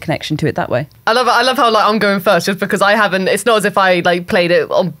felt a bit of a connection to it that way? I love how like I'm going first, just because I haven't. It's not as if I like played it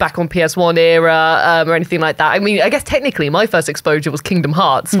back on PS1 era or anything like that. I mean, I guess technically my first exposure was Kingdom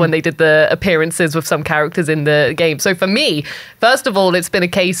Hearts when they did the appearances with some characters in the game. So for me, first of all, it's been a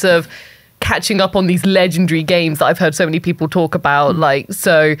case of catching up on these legendary games that I've heard so many people talk about. Like,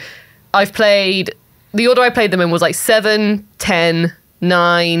 so I've played, the order I played them in was like 7, 10,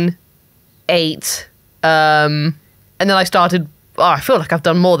 9, 8. And then I started, I feel like I've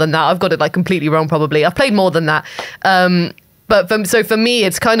done more than that. I've got it like completely wrong probably. I've played more than that. So for me,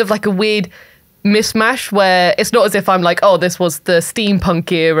 it's kind of like a weird mismatch where it's not as if I'm like, oh, this was the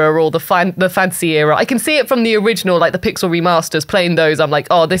steampunk era or the fantasy era. I can see it from the original, like the pixel remasters, playing those. I'm like,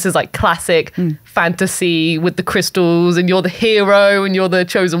 oh, this is like classic fantasy with the crystals, and you're the hero and you're the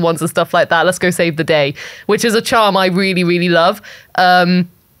chosen ones and stuff like that. Let's go save the day, which is a charm I really, really love.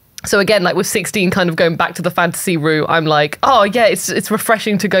 So again, like with 16 kind of going back to the fantasy route, I'm like, oh yeah, it's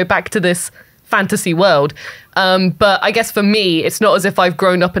refreshing to go back to this fantasy world. But I guess for me, it's not as if I've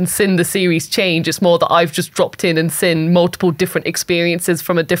grown up and seen the series change. It's more that I've just dropped in and seen multiple different experiences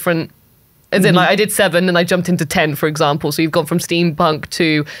from a different, as in like I did 7 and I jumped into 10, for example. So you've gone from steampunk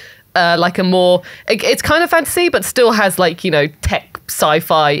to like a more, it's kind of fantasy, but still has like, you know, tech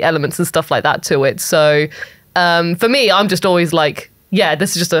sci-fi elements and stuff like that to it. So for me, I'm just always like, yeah,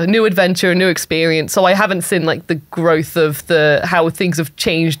 this is just a new adventure, a new experience. So I haven't seen like the growth of how things have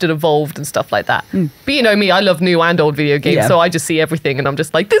changed and evolved and stuff like that. But you know me, I love new and old video games. So I just see everything and I'm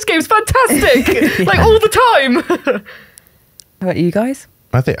just like, this game's fantastic, like all the time. How about you guys?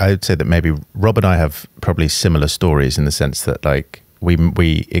 I think I would say that maybe Rob and I have probably similar stories in the sense that like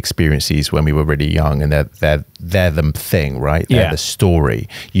we experienced these when we were really young, and they're the thing, right? They're the story.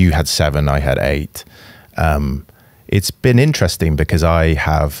 You had 7, I had 8. It's been interesting because I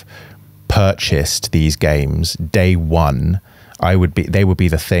have purchased these games day one. They would be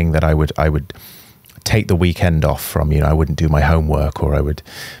the thing that I would take the weekend off from. You know, I wouldn't do my homework, or I would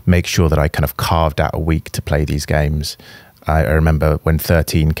make sure that I kind of carved out a week to play these games. I remember when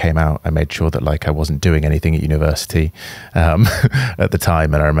 13 came out, I made sure that like I wasn't doing anything at university at the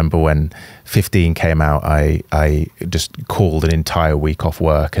time. And I remember when 15 came out, I just called an entire week off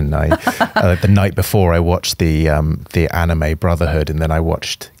work. And I the night before I watched the anime Brotherhood, and then I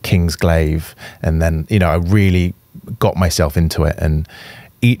watched Kingsglaive, and then, you know, I really got myself into it. And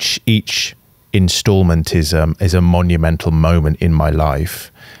each installment is a monumental moment in my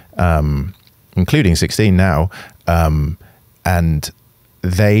life, including 16 now. And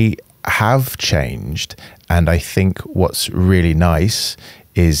they have changed. And I think what's really nice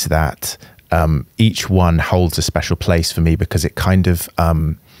is that each one holds a special place for me, because it kind of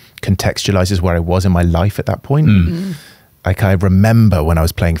contextualizes where I was in my life at that point. Like, I remember when I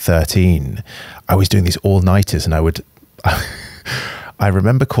was playing 13, I was doing these all-nighters, and I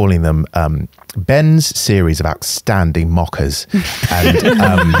remember calling them Ben's series of outstanding mockers. And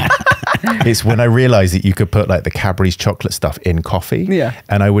it's when I realized that you could put like the Cadbury's chocolate stuff in coffee. Yeah.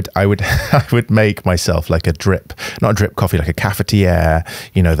 And I would make myself like a drip, not a drip coffee, like a cafetiere,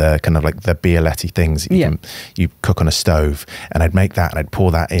 you know, the kind of like the Bialetti things that you cook on a stove. And I'd make that, and I'd pour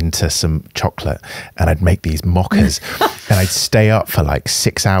that into some chocolate, and I'd make these mockers. And I'd stay up for like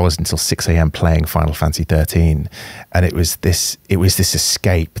 6 hours until 6 a.m. playing Final Fantasy 13. And it was this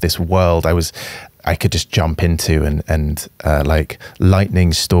escape, this world I could just jump into, and like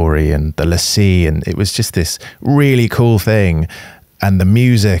Lightning's story and the Lassie, and it was just this really cool thing. And the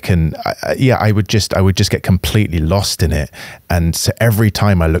music, and I would just get completely lost in it. And so every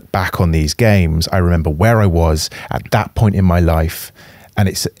time I look back on these games, I remember where I was at that point in my life.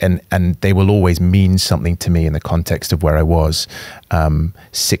 And they will always mean something to me in the context of where I was.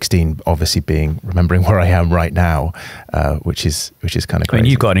 16 obviously remembering where I am right now, which is kind of crazy. I mean,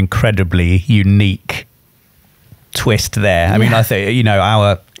 you've got an incredibly unique twist there. I mean, I think, you know,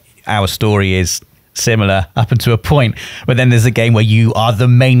 our story is similar up until a point, but then there's a game where you are the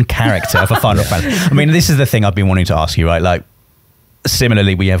main character of a Final Fantasy. I mean, this is the thing I've been wanting to ask you, right? Like,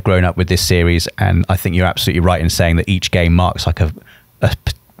 similarly, we have grown up with this series, and I think you're absolutely right in saying that each game marks like a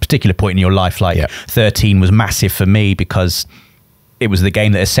particular point in your life. Like 13 was massive for me because it was the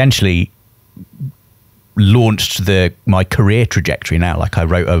game that essentially launched my career trajectory. Now, like, I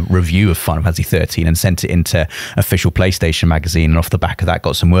wrote a review of Final Fantasy 13 and sent it into official PlayStation magazine, and off the back of that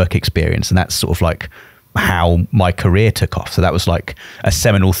got some work experience, and that's sort of like how my career took off. So that was like a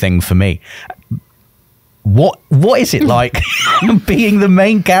seminal thing for me. what is it like being the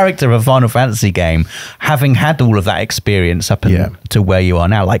main character of a Final Fantasy game, having had all of that experience up to where you are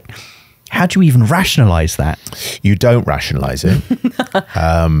now? Like, how do you even rationalize that? You don't rationalize it.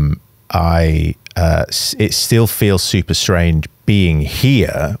 It still feels super strange being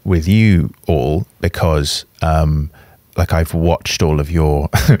here with you all because like I've watched all of your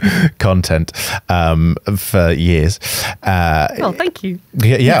content for years. Oh, thank you.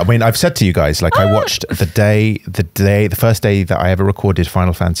 Yeah, I mean, I've said to you guys, like I watched the first day that I ever recorded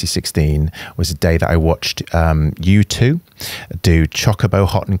Final Fantasy XVI was the day that I watched you two do Chocobo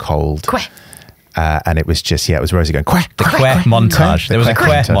Hot and Cold. And it was just, it was Rosie going, quack. The quack montage. There was a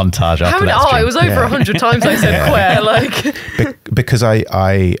quack montage after that stream. It was over 100 times I said quack. Like. Because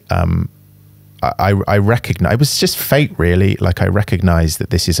I recognize, it was just fate really. Like I recognize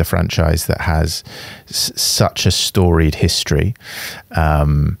that this is a franchise that has such a storied history.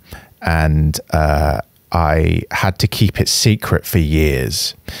 And I had to keep it secret for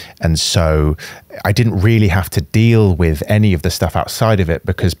years. And so I didn't really have to deal with any of the stuff outside of it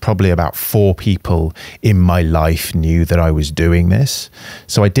because probably about 4 people in my life knew that I was doing this.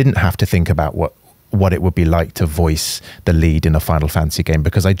 So I didn't have to think about what it would be like to voice the lead in a Final Fantasy game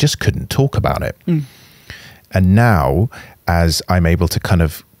because I just couldn't talk about it. And now, as I'm able to kind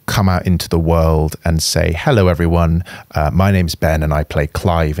of come out into the world and say, hello, everyone, my name's Ben and I play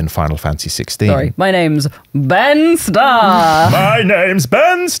Clive in Final Fantasy XVI. Sorry, my name's Ben Starr. My name's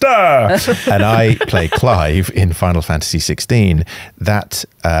Ben Starr. And I play Clive in Final Fantasy XVI. That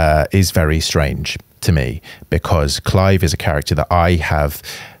is very strange to me because Clive is a character that I have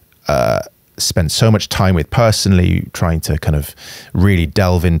spent so much time with personally, trying to kind of really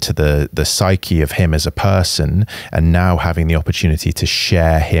delve into the psyche of him as a person, and now having the opportunity to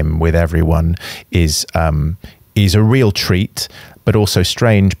share him with everyone is a real treat, but also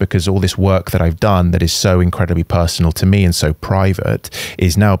strange because all this work that I've done that is so incredibly personal to me and so private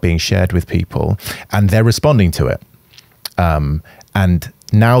is now being shared with people and they're responding to it. And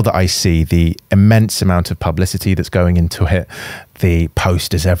now that I see the immense amount of publicity that's going into it, the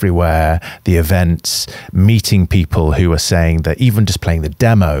posters everywhere, the events, meeting people who are saying that even just playing the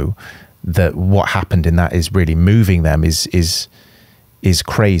demo, that what happened in that is really moving them is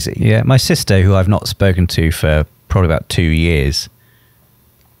crazy. Yeah, my sister, who I've not spoken to for probably about 2 years,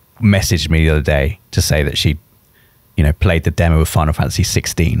 messaged me the other day to say that she, played the demo of Final Fantasy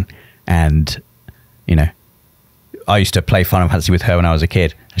XVI, and I used to play Final Fantasy with her when I was a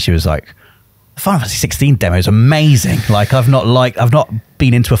kid, and she was like, the Final Fantasy 16 demo is amazing. Like I've not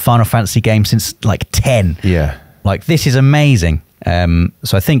been into a Final Fantasy game since like 10. Yeah. Like this is amazing. So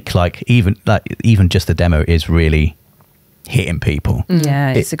I think even just the demo is really hitting people.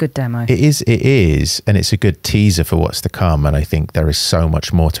 Yeah, it's a good demo. It is, and it's a good teaser for what's to come. And I think there is so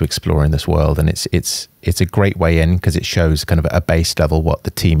much more to explore in this world, and it's a great way in because it shows kind of at a base level what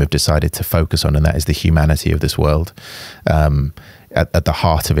the team have decided to focus on, and that is the humanity of this world. At the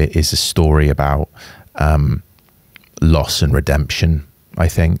heart of it is a story about loss and redemption, I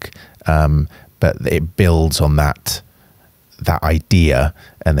think, but it builds on that idea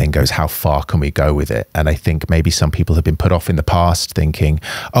and then goes, how far can we go with it? And I think maybe some people have been put off in the past thinking,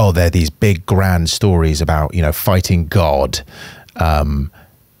 oh, they're these big grand stories about fighting God,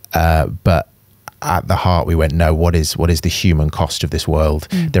 but at the heart we went, no, what is the human cost of this world?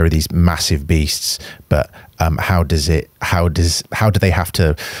 There are these massive beasts, but how do they have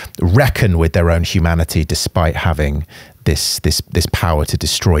to reckon with their own humanity despite having this power to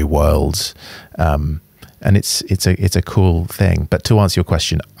destroy worlds? And it's a cool thing. But to answer your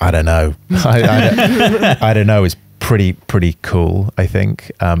question, I don't know. I don't know. It's pretty cool, I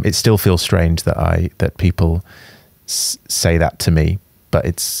think. It still feels strange that people say that to me, but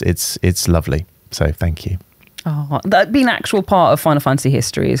it's lovely. So thank you. Oh, that being an actual part of Final Fantasy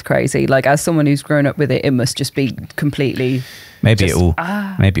history is crazy. Like as someone who's grown up with it, it must just be completely. Maybe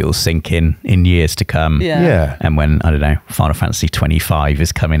it'll sink in years to come. Yeah. And when, I don't know, Final Fantasy 25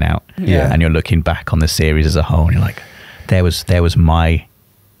 is coming out, and you're looking back on the series as a whole, and you're like, there was my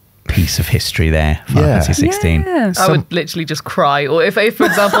piece of history there, Final Fantasy 16. Yeah. I would literally just cry. Or if for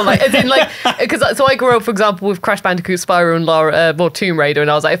example, because I grew up, for example, with Crash Bandicoot, Spyro, and Lara, or Tomb Raider, and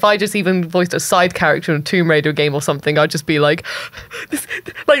I was like, if I just even voiced a side character in a Tomb Raider game or something, I'd just be like,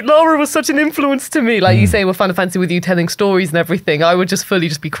 Lara was such an influence to me. Like you say with Final Fantasy, with you telling stories and everything, I would just fully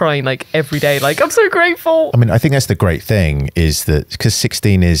just be crying every day. I'm so grateful. I mean, I think that's the great thing is that because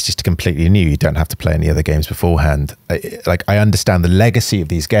 16 is just completely new, you don't have to play any other games beforehand. I understand the legacy of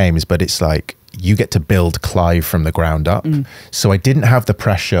these games, but it's like you get to build Clive from the ground up. So I didn't have the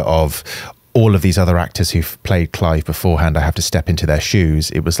pressure of all of these other actors who've played Clive beforehand. I have to step into their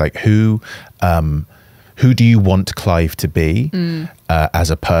shoes. It was like, who who do you want Clive to be as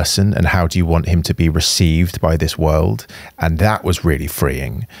a person, and how do you want him to be received by this world? And that was really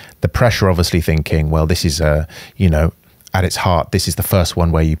freeing. The pressure, obviously, thinking, well, this is a, you know, at its heart, this is the first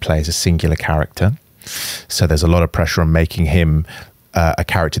one where you play as a singular character. So there's a lot of pressure on making him a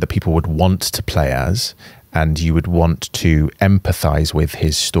character that people would want to play as, and you would want to empathize with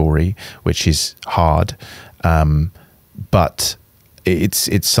his story, which is hard. But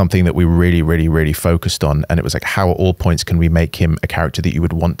it's something that we really focused on, and it was like, how at all points can we make him a character that you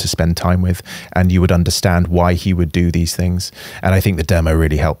would want to spend time with, and you would understand why he would do these things. And I think the demo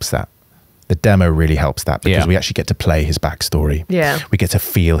really helps that. The demo really helps that, because we actually get to play his backstory. Yeah, we get to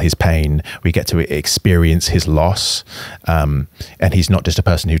feel his pain. We get to experience his loss. And he's not just a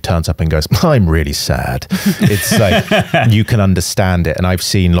person who turns up and goes, "I'm really sad." It's like you can understand it. And I've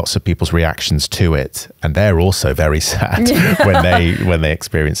seen lots of people's reactions to it, and they're also very sad when they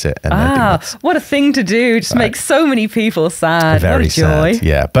experience it. And what a thing to do! Just make so many people sad. Very joy. Sad.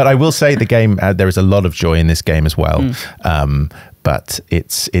 Yeah, but I will say the game. There is a lot of joy in this game as well. But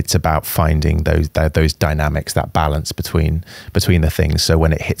it's about finding those dynamics, that balance between the things. So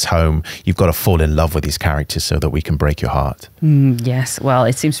when it hits home, you've got to fall in love with these characters so that we can break your heart. Yes, well,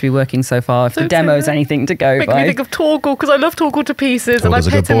 it seems to be working so far. If the demo is anything to go by. Make me think of Torgal, because I love Torgal to pieces, and I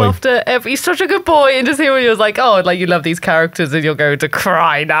pet him after every. He's such a good boy, and just hearing you was like, oh, like you love these characters, and you're going to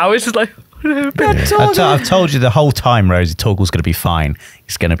cry now. It's just like. I've told you the whole time, Rosie, Torgal's going to be fine.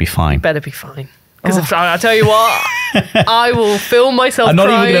 He's going to be fine. Better be fine. Because I'll tell you what, I will film myself. I'm not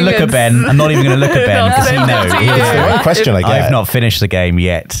even going to look at Ben. I'm not even going to look at Ben, because he knows. It's the right question, I guess. I've not finished the game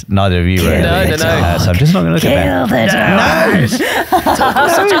yet. Neither of you really. No. So I'm just not going to look at Ben. Such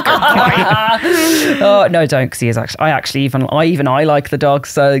a good boy. Oh no, don't, because he is actually. I like the dog,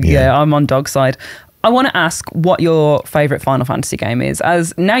 so yeah, I'm on dog side. I want to ask what your favourite Final Fantasy game is.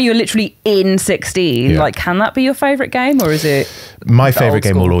 As now you're literally in 16, like, can that be your favourite game, or is it? My favourite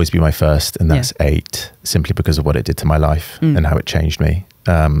game will always be my first, and that's 8, simply because of what it did to my life and how it changed me.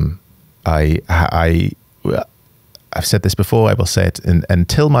 I've said this before, I will say it,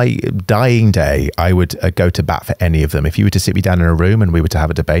 until my dying day, I would go to bat for any of them. If you were to sit me down in a room and we were to have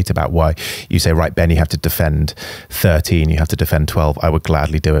a debate about why you say, right, Ben, you have to defend 13, you have to defend 12, I would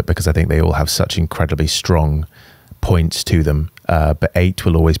gladly do it, because I think they all have such incredibly strong points to them. But 8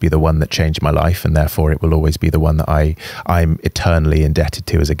 will always be the one that changed my life, and therefore it will always be the one that I'm eternally indebted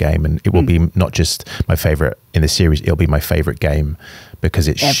to as a game. And it will be not just my favourite in the series, it'll be my favourite game, because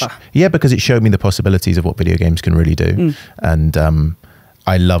it because it showed me the possibilities of what video games can really do. And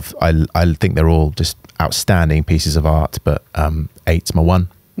I think they're all just outstanding pieces of art, but 8's my one.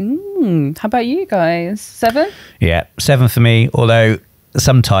 How about you guys? 7? Yeah, 7 for me, although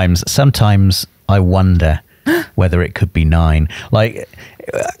sometimes I wonder whether it could be 9. Like,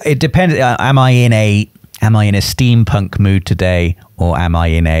 it depends. Am I in a steampunk mood today, or am I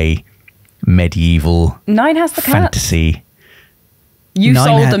in a medieval 9 has the fantasy cats. You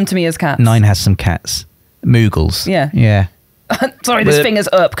sold them to me as cats. 9 has some cats. Moogles. Yeah. Sorry, this finger's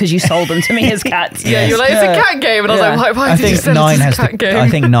up because you sold them to me as cats. Yeah, you're like, it's a cat game, and I was like, why did you sell it as a cat game? I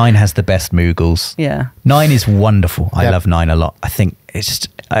think 9 has the best Moogles. Yeah. 9 is wonderful. I love 9 a lot. I think it's just,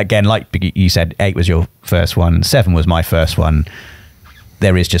 again, like you said, 8 was your first one, 7 was my first one.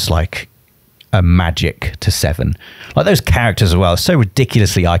 There is just like a magic to 7. Like those characters as well, so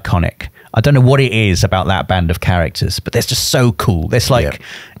ridiculously iconic. I don't know what it is about that band of characters, but they're just so cool. There's like,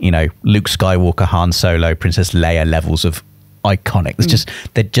 you know, Luke Skywalker, Han Solo, Princess Leia levels of iconic.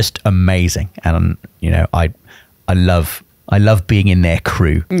 They're just amazing. And, you know, I love being in their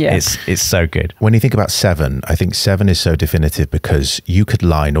crew. Yeah. It's so good. When you think about 7, I think 7 is so definitive, because you could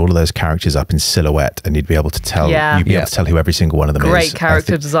line all of those characters up in silhouette and you'd be able to tell able to tell who every single one of them is. Great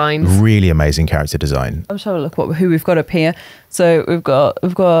character design. Really amazing character design. I'm just having a look who we've got up here. So we've got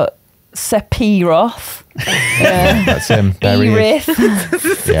Sephiroth. That's him. Erith.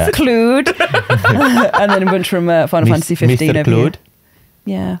 Clued. And then a bunch from Final Fantasy 15 over here.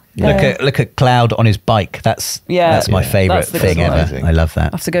 Yeah. Look at Cloud on his bike. That's my favourite thing ever. I love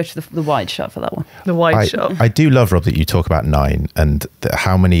that. I have to go to the wide shot for that one. The wide shot. I do love, Rob, that you talk about 9, and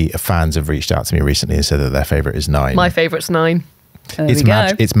how many fans have reached out to me recently and said that their favourite is 9. My favourite's 9.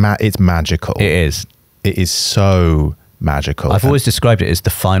 It's magical. It is. It is so magical. I've always described it as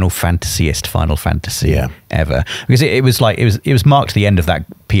the Final Fantasyest Final Fantasy ever, because it was marked the end of that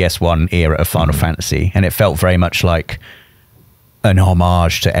PS1 era of Final Fantasy, and it felt very much like an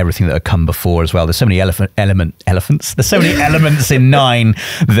homage to everything that had come before as well. There's so many elephants. There's so many elements in 9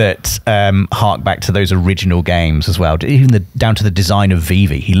 that hark back to those original games as well. Even down to the design of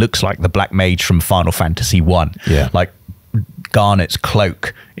Vivi. He looks like the Black Mage from Final Fantasy 1. Yeah. Like Garnet's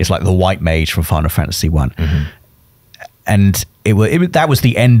cloak is like the white mage from Final Fantasy One, and that was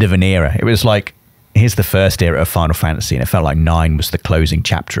the end of an era. It was like, here's the first era of Final Fantasy, and it felt like 9 was the closing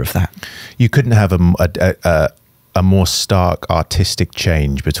chapter of that. You couldn't have a more stark artistic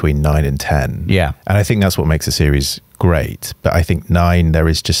change between 9 and 10. Yeah. And I think that's what makes the series great. But I think 9, there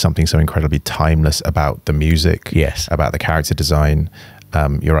is just something so incredibly timeless about the music, yes, about the character design.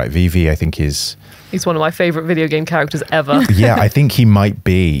 You're right, Vivi, I think he's one of my favorite video game characters ever. Yeah, I think he might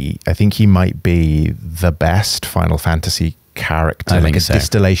be the best Final Fantasy character. I like think a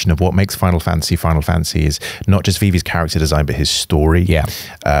distillation of what makes Final Fantasy is not just Vivi's character design, but his story. Yeah.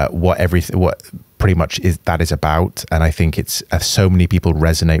 What pretty much is about. And I think it's so many people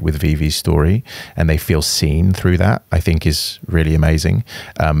resonate with Vivi's story and they feel seen through that, I think is really amazing.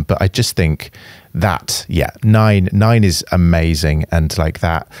 But I just think that, 9 is amazing. And like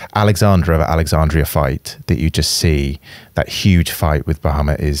that Alexandria fight that you just see, that huge fight with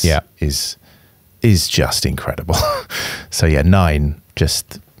Bahamut is just incredible. So 9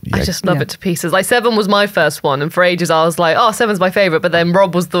 just... Yeah. I just love it to pieces. Like 7 was my first one, and for ages I was like, oh, 7's my favorite. But then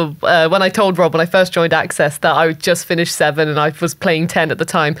Rob was when I told Rob when I first joined Access that I just finished 7 and I was playing 10 at the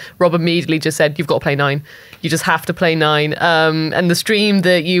time, Rob immediately just said, you've got to play 9. You just have to play 9. And the stream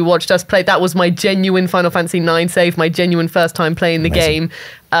that you watched us play, that was my genuine Final Fantasy 9 save, my genuine first time playing the game.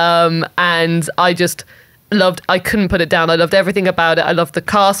 And I just... I couldn't put it down. I loved everything about it. I loved the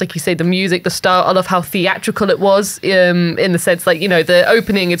cast, like you say, the music, the style. I love how theatrical it was, in the sense, like, you know, the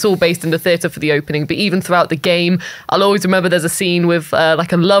opening, it's all based in the theatre for the opening, but even throughout the game, I'll always remember there's a scene with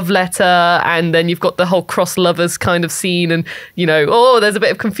like a love letter, and then you've got the whole cross lovers kind of scene, and, you know, oh, there's a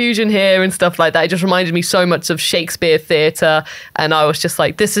bit of confusion here and stuff like that. It just reminded me so much of Shakespeare theatre, and I was just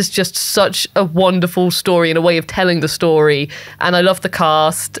like, this is just such a wonderful story and a way of telling the story, and I love the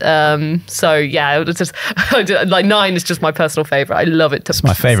cast. So yeah, it was just... like 9 is just my personal favorite. I love it. It's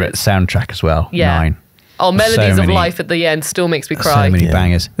my favorite soundtrack as well. Yeah. 9. Oh, Melodies of Life at the end still makes me cry. So many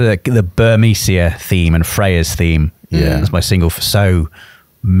bangers. The Burmecia theme and Freya's theme. Yeah, that's my single for so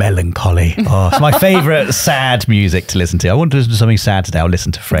melancholy. Oh, it's my favorite sad music to listen to. I want to listen to something sad today. I'll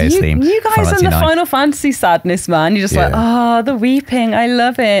listen to Freya's theme. You guys and the Final Fantasy sadness, man. You're just like, the weeping. I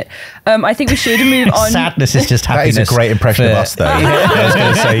love it. I think we should move on. Sadness is just happiness. That is a great impression of us, though. I was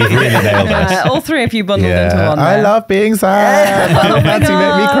going to say, you really nailed us. All three of you bundled into one there. I love being sad. Final Fantasy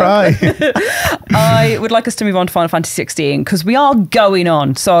make me cry. I would like us to move on to Final Fantasy 16 because we are going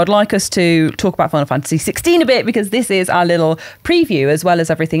on. So I'd like us to talk about Final Fantasy 16 a bit because this is our little preview as well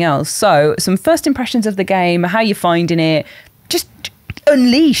as everything else. So some first impressions of the game, how you're finding it. Just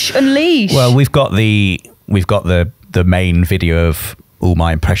unleash. Well, we've got the main video of all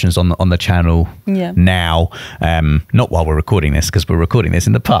my impressions on the channel now. Not while we're recording this, because we're recording this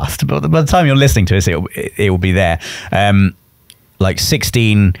in the past, but by the time you're listening to this, it will be there. Like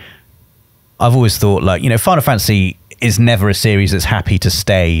 16, I've always thought, like, you know, Final Fantasy is never a series that's happy to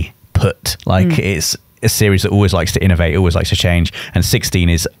stay put. Like it's a series that always likes to innovate, always likes to change. And 16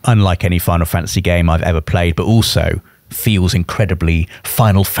 is unlike any Final Fantasy game I've ever played, but also feels incredibly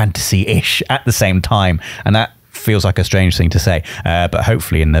Final Fantasy-ish at the same time. And that feels like a strange thing to say. But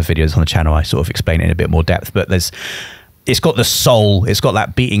hopefully in the videos on the channel, I sort of explain it in a bit more depth. But it's got the soul, it's got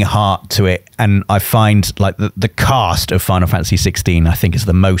that beating heart to it. And I find like the cast of Final Fantasy 16, I think is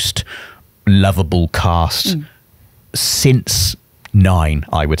the most lovable cast since 9,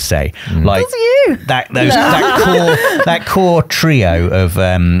 I would say. Like that core trio of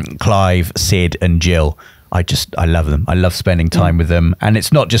Clive, Sid, and Jill. I love them. I love spending time with them. And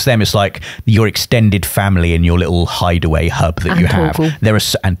it's not just them, it's like your extended family in your little hideaway hub that you have.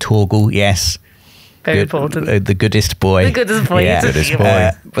 And Torgal, yes. Very important. The goodest boy. The goodest boy. Yeah. Goodest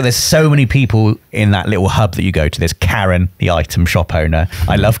boy. But there's so many people in that little hub that you go to. There's Karen, the item shop owner.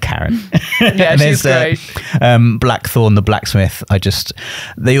 I love Karen. Yeah, she's great. Blackthorn, the blacksmith.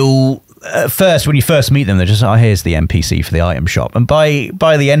 They all... first, when you first meet them, they're just, here's the NPC for the item shop. And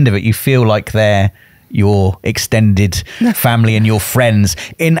by the end of it, you feel like they're your extended family and your friends.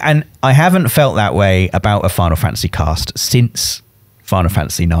 And I haven't felt that way about a Final Fantasy cast since Final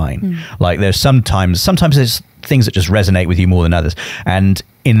Fantasy 9. Like there's sometimes there's things that just resonate with you more than others. And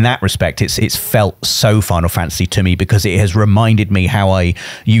in that respect, it's felt so Final Fantasy to me because it has reminded me how I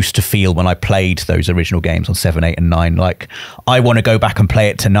used to feel when I played those original games on 7, 8 and 9. Like I want to go back and play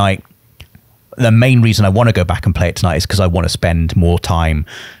it tonight. The main reason I want to go back and play it tonight is because I want to spend more time,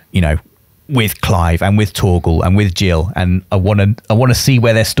 you know, with Clive and with Torgal and with Jill, and I want to see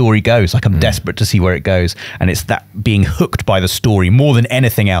where their story goes. Like I'm desperate to see where it goes, and it's that being hooked by the story more than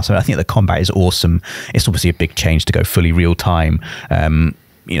anything else. I mean, I think the combat is awesome. It's obviously a big change to go fully real time.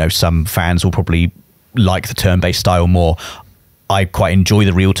 You know, some fans will probably like the turn-based style more. I quite enjoy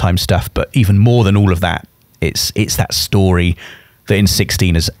the real-time stuff, but even more than all of that, it's that story that in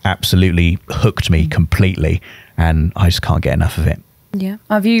 16 has absolutely hooked me completely, and I just can't get enough of it. Yeah.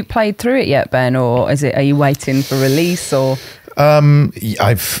 Have you played through it yet, Ben, or are you waiting for release? Or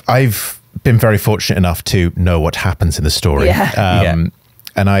I've been very fortunate enough to know what happens in the story. And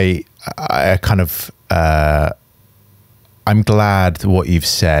I kind of I'm glad what you've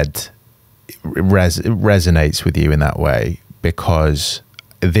said resonates with you in that way, because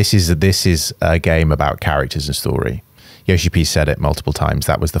this is a game about characters and story. Yoshi P said it multiple times.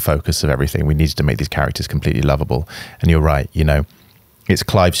 That was the focus of everything. We needed to make these characters completely lovable. And you're right, you know, it's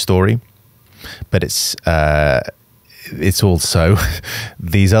Clive's story, but it's also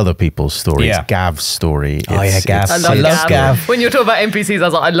these other people's stories. Yeah. Gav's story. Gav. I love Gav. When you're talking about NPCs, I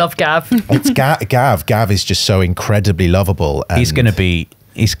was like, I love Gav. It's Gav. Gav is just so incredibly lovable. And He's gonna be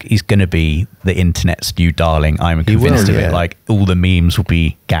the internet's new darling. I'm convinced of it. Like, all the memes will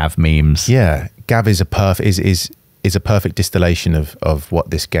be Gav memes. Yeah, Gav is a perfect distillation of what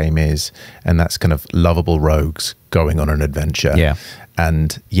this game is, and that's kind of lovable rogues going on an adventure. Yeah.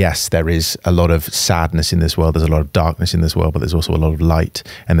 And yes, there is a lot of sadness in this world. There's a lot of darkness in this world, but there's also a lot of light,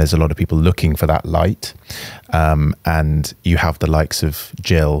 and there's a lot of people looking for that light. And you have the likes of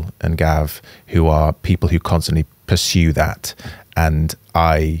Jill and Gav, who are people who constantly pursue that. And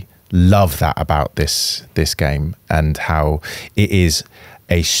I love that about this game, and how it is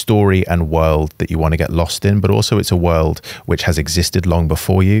a story and world that you want to get lost in, but also it's a world which has existed long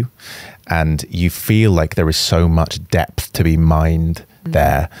before you, and you feel like there is so much depth to be mined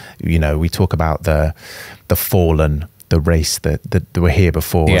there. You know, we talk about the fallen, the race that were here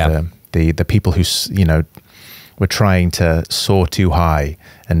before, the people who, you know, were trying to soar too high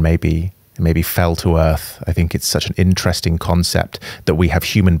and maybe fell to earth. I think it's such an interesting concept that we have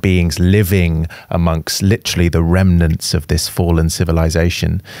human beings living amongst literally the remnants of this fallen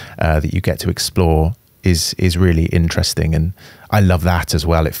civilization that you get to explore is really interesting. And I love that as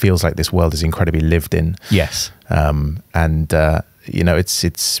well. It feels like this world is incredibly lived in. Yes. You know,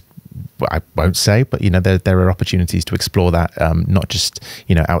 it's I won't say, but, you know, there are opportunities to explore that, not just,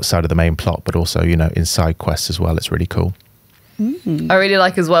 you know, outside of the main plot, but also, you know, in side quests as well. It's really cool. I really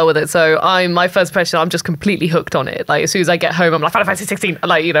like as well with it. So my first impression, I'm just completely hooked on it. Like, as soon as I get home, I'm like, Final Fantasy 16.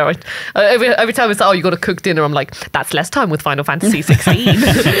 Like, you know, every time it's like, oh, you got to cook dinner, I'm like, that's less time with Final Fantasy 16.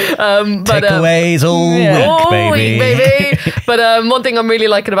 Takeaways all week, baby. But one thing I'm really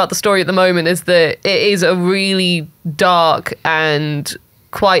liking about the story at the moment is that it is a really dark and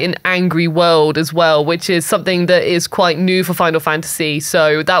quite an angry world as well, which is something that is quite new for Final Fantasy.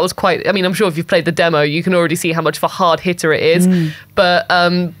 So that was quite, I mean, I'm sure if you've played the demo, you can already see how much of a hard hitter it is. But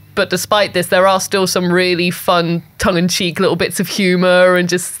despite this, there are still some really fun tongue-in-cheek little bits of humor and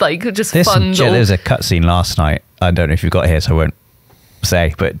just fun. There's a cutscene last night. I don't know if you've got it here, so I won't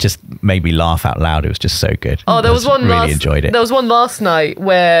say, but just made me laugh out loud. It was just so good. Oh, there was one enjoyed it. There was one last night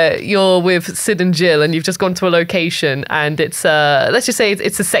where you're with Sid and Jill and you've just gone to a location and it's let's just say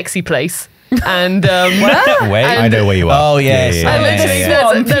it's a sexy place. And Wait, I know where you are. Oh yes.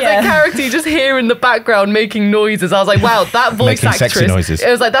 And there's a character you just hear in the background making noises. I was like, wow, that voice actress. Sexy noises.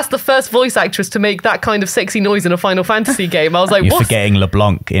 It was like, that's the first voice actress to make that kind of sexy noise in a Final Fantasy game. I was like, you're forgetting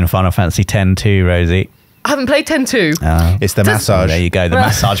LeBlanc in Final Fantasy X too, Rosie. I haven't played 10-2. It's the massage. There you go, the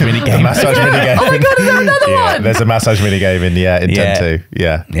massage minigame. The massage minigame. Oh my god, is that another one? There's a massage minigame in 10-2.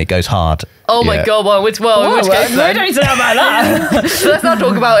 Yeah. It goes hard. Oh my god, well, in which case I don't need to know about that. So let's not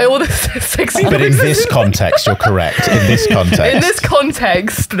talk about all the sexy But in noises. this context, you're correct. In this context. In this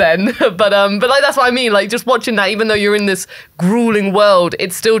context, then. But like, that's what I mean. Like, just watching that, even though you're in this grueling world,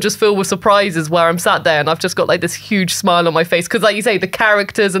 it's still just filled with surprises where I'm sat there and I've just got like this huge smile on my face. Because like you say, the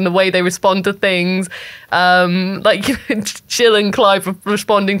characters and the way they respond to things, like Jill and Clive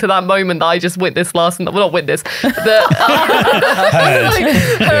responding to that moment that I just witnessed last night. Well, not witnessed. Heard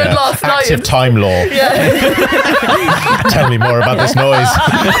last night. Active time law. Yeah. Tell me more about this noise.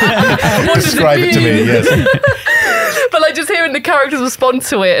 Describe it to me, yes. But like, just hearing the characters respond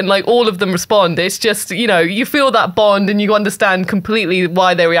to it and like all of them respond, it's just, you know, you feel that bond and you understand completely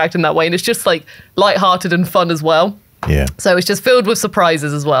why they react in that way. And it's just like lighthearted and fun as well. Yeah. So it's just filled with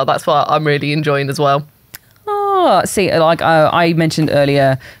surprises as well. That's what I'm really enjoying as well. Oh, see, like I mentioned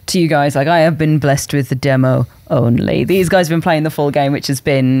earlier to you guys, like I have been blessed with the demo only. These guys have been playing the full game, which has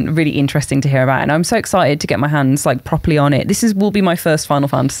been really interesting to hear about, and I'm so excited to get my hands like properly on it. This will be my first Final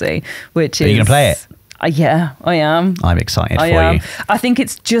Fantasy, which Are you gonna play it? Yeah, I am. I'm excited for am. you. I think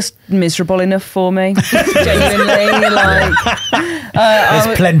it's just miserable enough for me. Genuinely, like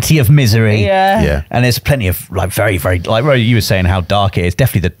there's plenty of misery. Yeah. And there's plenty of like very, very, like Rosie, you were saying how dark it is.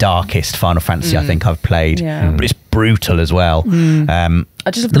 Definitely the darkest Final Fantasy I think I've played. Yeah. But it's brutal as well. I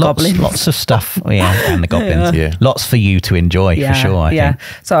just love the goblins. Lots of stuff. And the goblins. Yeah. Lots for you to enjoy for sure, I think.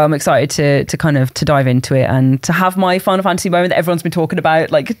 So I'm excited to kind of to dive into it and to have my Final Fantasy moment that everyone's been talking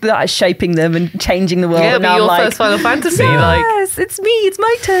about, like that is shaping them and changing the world. Yeah, and but your like, first Final Fantasy. Yes, it's me. It's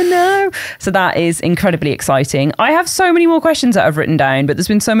my turn now. So that is incredibly exciting. I have so many more questions that I've written down, but there's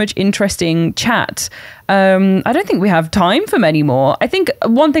been so much interesting chat. I don't think we have time for many more. I think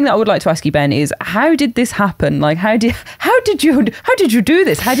one thing that I would like to ask you, Ben, is how did this happen? Like, how did you do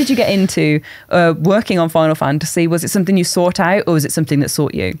this? How did you get into working on Final Fantasy? Was it something you sought out, or was it something that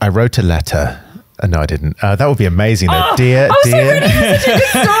sought you? I wrote a letter. No, I didn't. That would be amazing. Though. Dear, so really, that's such a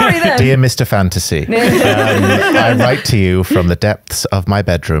good story then. Dear Mr. Fantasy, I write to you from the depths of my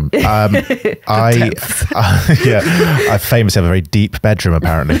bedroom. I famously have a very deep bedroom,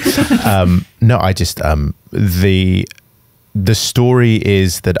 apparently. No, I just the story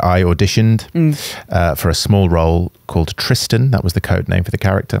is that I auditioned for a small role called Tristan. That was the code name for the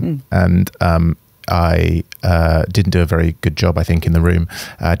character, and I didn't do a very good job, I think, in the room.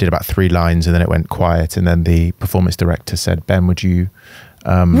 I did about 3 lines and then it went quiet. And then the performance director said, Ben, would you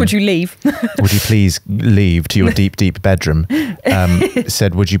leave? Would you please leave to your deep, deep bedroom?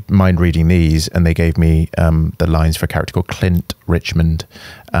 Said, would you mind reading these? And they gave me the lines for a character called Clint Richmond.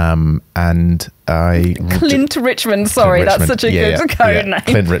 And I... Clint Richmond, sorry, that's such a good code name.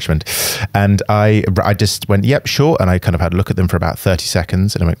 Clint Richmond. And I just went, yep, sure. And I kind of had a look at them for about 30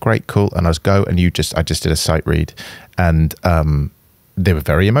 seconds and I went, great, cool. And I was go. And I just did a sight read. And they were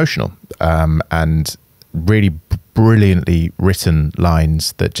very emotional and really brilliantly written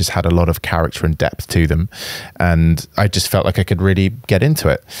lines that just had a lot of character and depth to them. And I just felt like I could really get into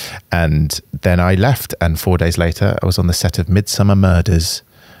it. And then I left, and 4 days later, I was on the set of Midsummer Murders,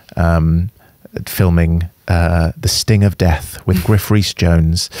 filming The Sting of Death with Griff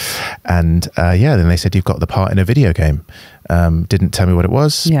Rhys-Jones. And then they said, you've got the part in a video game. Didn't tell me what it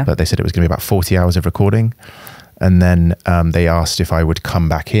was, but they said it was going to be about 40 hours of recording. And then they asked if I would come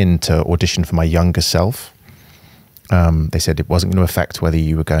back in to audition for my younger self. They said it wasn't going to affect whether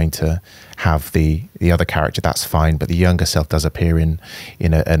you were going to have the other character. That's fine, but the younger self does appear in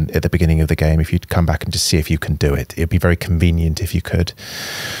at the beginning of the game. If you'd come back and just see if you can do it, it'd be very convenient if you could.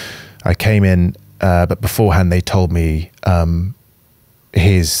 I came in, but beforehand they told me,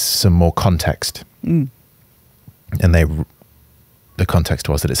 here's some more context, and the context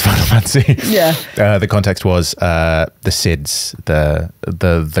was that it's Final Fantasy. Yeah. The context was the SIDS,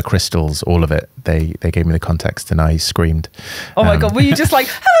 the crystals, all of it. They gave me the context, and I screamed. Oh my God! Were you just like,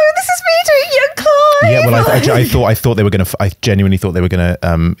 "Hello, this is me doing young Clive"? Yeah. Well, I thought they were going to. I genuinely thought they were going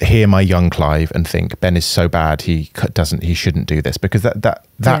to hear my young Clive and think Ben is so bad he shouldn't do this, because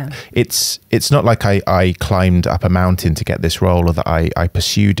it's not like I climbed up a mountain to get this role, or that I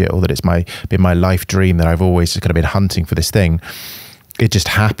pursued it, or that it's been my life dream that I've always just kind of been hunting for this thing. It just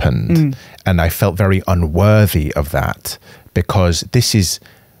happened, and I felt very unworthy of that, because this is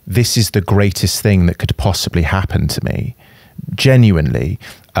the greatest thing that could possibly happen to me, genuinely,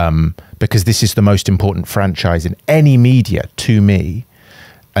 because this is the most important franchise in any media to me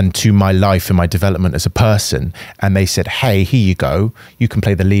and to my life and my development as a person. And they said, hey, here you go, you can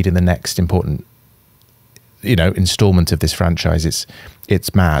play the lead in the next important installment of this franchise.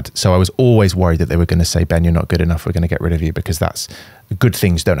 It's mad. So I was always worried that they were going to say, Ben, you're not good enough, we're going to get rid of you, because good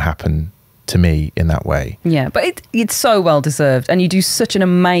things don't happen to me in that way. Yeah, but it's so well deserved, and you do such an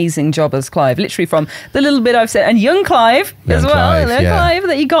amazing job as Clive, literally from the little bit I've said, and young Clive as well. Clive,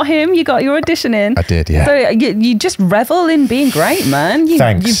 that you got your audition in. I did, yeah. So you just revel in being great, man.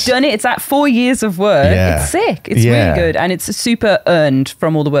 Thanks. You've done it. It's that 4 years of work. Yeah. It's sick. It's really good, and it's super earned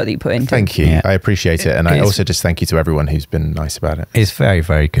from all the work that you put into it. Thank you. Yeah. I appreciate it, and I also just thank you to everyone who's been nice about it. It's very,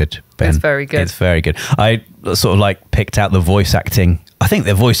 very good, Ben. It's very good. It's very good. I sort of picked out the voice acting. I think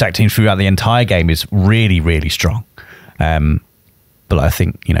the voice acting throughout the entire game is really, really strong. But I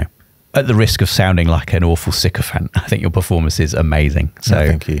think, at the risk of sounding like an awful sycophant, I think your performance is amazing. So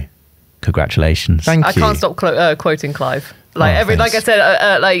thank you. Congratulations. Thank you. I can't stop quoting Clive. Like like I thanks.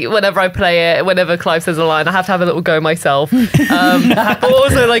 said, like whenever I play it, whenever Clive says a line, I have to have a little go myself. But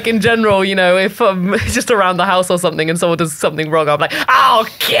also, like in general, you know, if I'm just around the house or something and someone does something wrong, I'm like, I'll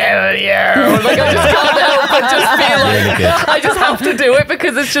kill you. Like I just can't help but just feel like I just have to do it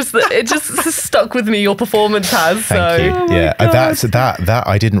because it just stuck with me. Your performance has. Thank you. Yeah, that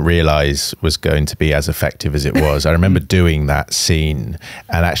I didn't realize was going to be as effective as it was. I remember doing that scene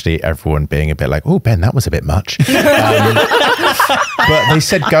and actually everyone being a bit like, "Oh, Ben, that was a bit much." But they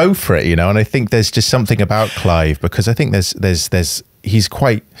said go for it, you know. And I think there's just something about Clive because I think there's he's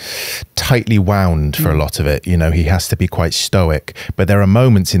quite tightly wound for a lot of it. You know, he has to be quite stoic. But there are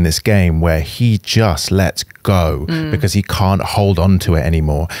moments in this game where he just lets go because he can't hold on to it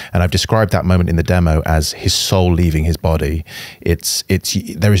anymore. And I've described that moment in the demo as his soul leaving his body.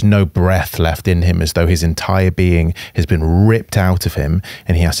 There is no breath left in him, as though his entire being has been ripped out of him,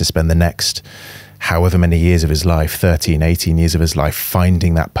 and he has to spend the next however many years of his life, 13, 18 years of his life,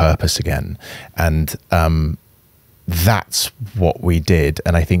 finding that purpose again. And that's what we did.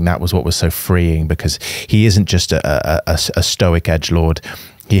 And I think that was what was so freeing, because he isn't just a stoic edgelord.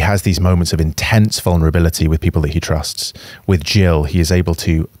 He has these moments of intense vulnerability with people that he trusts. With Jill, he is able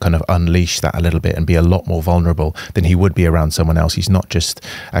to kind of unleash that a little bit and be a lot more vulnerable than he would be around someone else. He's not just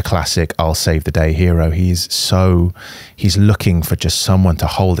a classic I'll save the day hero. He's looking for just someone to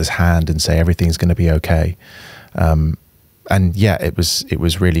hold his hand and say everything's going to be okay. And yeah, it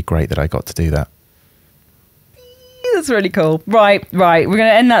was really great that I got to do that. That's really cool. Right. We're going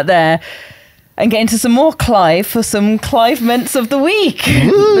to end that there and get into some more Clive for some Clive-ments of the week.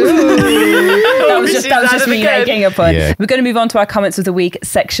 That was just me making a pun. Yeah. We're going to move on to our comments of the week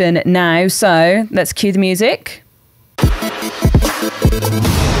section now. So let's cue the music.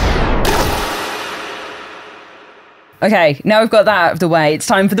 Okay, now we've got that out of the way, it's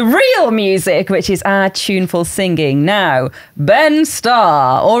time for the real music, which is our tuneful singing. Now, Ben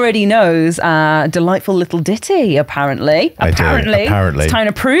Starr already knows our delightful little ditty, apparently. Apparently. It's time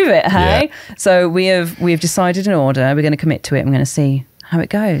to prove it, hey? Yeah. So we've decided an order. We're going to commit to it. I'm going to see how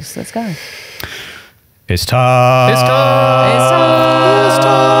it goes. Let's go. It's time.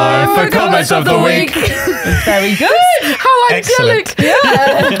 For comments of the week. Very good. How angelic.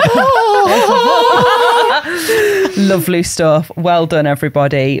 Yeah. Lovely stuff. Well done,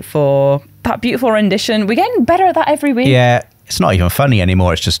 everybody, for that beautiful rendition. We're getting better at that every week. Yeah. It's not even funny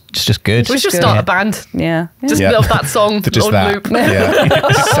anymore. It's just good. We should start a band. Yeah. Just build that song on loop. Yeah.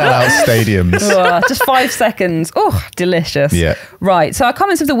 Sell out stadiums. Oh, just 5 seconds. Oh, delicious. Yeah. Right. So our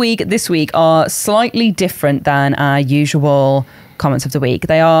comments of the week this week are slightly different than our usual comments of the week.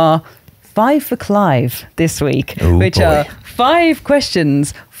 They are 5 for Clive this week, which are 5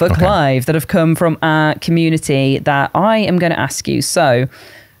 questions for Clive that have come from our community that I am going to ask you. So,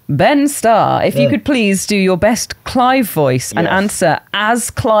 Ben Starr, if you could please do your best Clive voice and answer as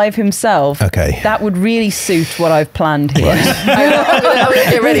Clive himself, that would really suit what I've planned here. I'm going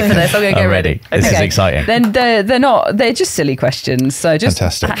to get ready for this. I'm going to get ready. This is exciting. Then they're just silly questions. So just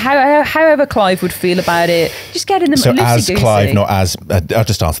however Clive would feel about it, just get in the So as Clive, not as. I'll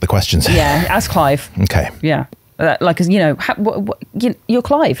just answer the questions. Yeah, as Clive. Okay. Yeah, like you know, you're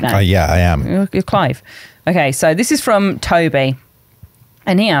Clive now. Yeah, I am. You're Clive. Okay, so this is from Toby.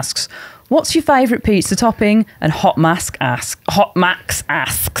 And he asks, what's your favourite pizza topping? And Hot Max asks,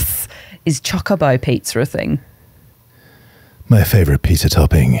 is Chocobo pizza a thing? My favourite pizza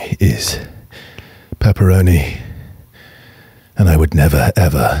topping is pepperoni. And I would never,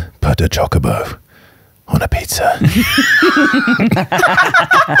 ever put a Chocobo on a pizza.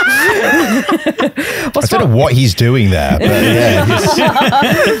 I don't know what he's doing there. But yeah,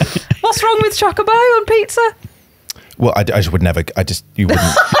 what's wrong with Chocobo on pizza? Well, I just would never. You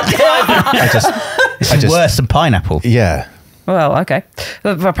wouldn't. It's worse than pineapple. Yeah. Well, okay.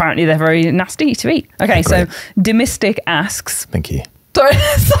 But apparently they're very nasty to eat. Okay, so Demistic asks. Thank you. Sorry,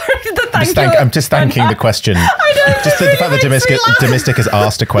 I'm just thanking the question. Just the fact that Demistic has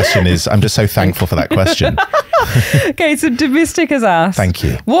asked a question I'm just so thankful for that question. Okay, so Demistic has asked. Thank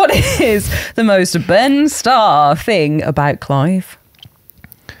you. What is the most Ben Starr thing about Clive?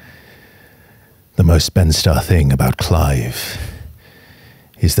 The most Ben Starr thing about Clive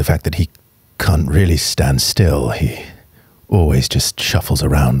is the fact that he can't really stand still. He always just shuffles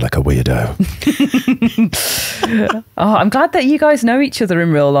around like a weirdo. Oh, I'm glad that you guys know each other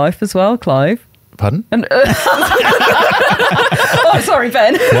in real life as well, Clive. Pardon? And, oh, sorry,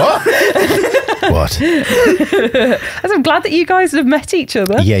 Ben. What? I'm glad that you guys have met each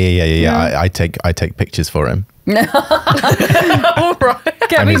other. Yeah. I take pictures for him. All right.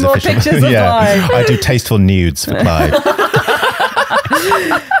 Get me more pictures of Clive. I do tasteful nudes for Clive.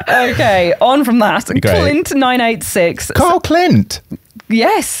 Okay, on from that. Great. Clint986. Carl Clint.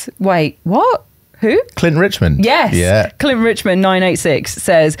 Yes. Wait, what? Who? Clint Richmond. Yes. Yeah. Clint Richmond 986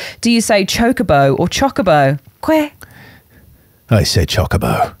 says, do you say chocobo or chocobo? Que? I say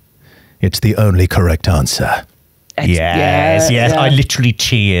chocobo. It's the only correct answer. Yes. Yeah. I literally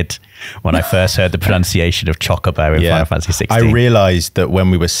cheered when I first heard the pronunciation of chocobo in Final Fantasy 16. I realized that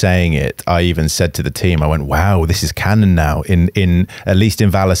when we were saying it, I even said to the team, I went, wow, this is canon now. In at least in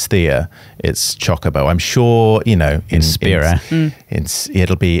Valisthea, it's chocobo. I'm sure, in Spira.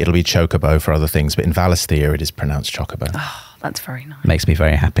 it'll be chocobo for other things, but in Valisthea it is pronounced chocobo. Oh, that's very nice. Makes me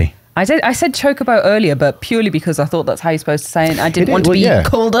very happy. I said chocobo earlier, but purely because I thought that's how you're supposed to say it. I didn't want to be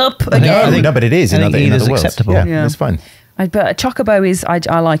called up again. No, but it is in other worlds. Acceptable. Yeah, it's fine. But chocobo is, I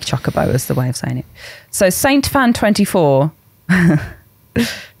like chocobo as the way of saying it. So SaintFan24,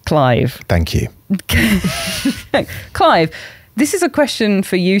 Clive. Thank you. Clive, this is a question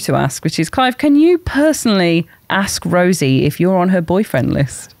for you to ask, which is, Clive, can you personally ask Rosie if you're on her boyfriend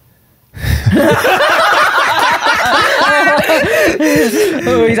list?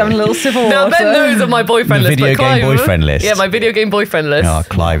 Oh, he's having a little civil war. Now, Ben knows of my boyfriend list. Video but game boyfriend list. Yeah, my video game boyfriend list. Oh,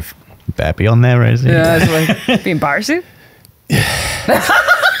 Clive, you better be on there, Rosie. Yeah, that's like, be embarrassing.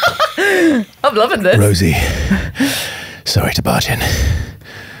 I'm loving this. Rosie, sorry to barge in.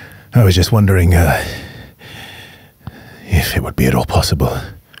 I was just wondering if it would be at all possible.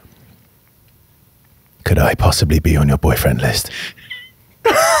 Could I possibly be on your boyfriend list?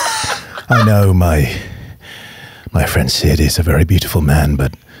 I know my friend Sid is a very beautiful man,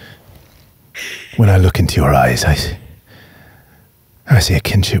 but when I look into your eyes, I see a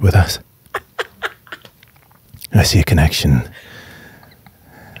kinship with us. I see a connection.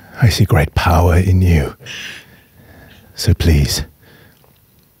 I see great power in you. So please,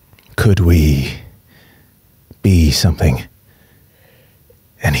 could we be something?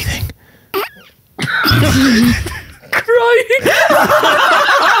 Anything? Crying.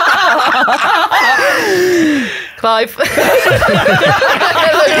 Clive.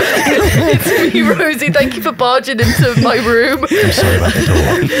 It's me, Rosie. Thank you for barging into my room. I'm sorry about the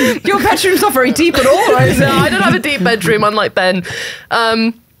door. Your bedroom's not very deep at all, Rosie. No, I don't have a deep bedroom, unlike Ben.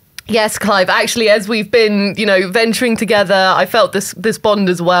 Yes, Clive, actually, as we've been, venturing together, I felt this bond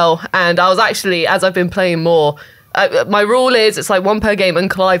as well. And I was actually, as I've been playing more, my rule is it's like one per game, and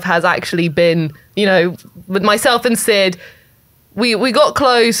Clive has actually been, with myself and Sid, we got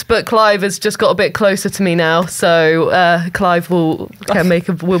close, but Clive has just got a bit closer to me now. So Clive will make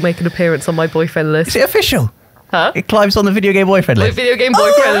an appearance on my boyfriend list. Is it official? Huh? It climbs on the video game boyfriend My list. video game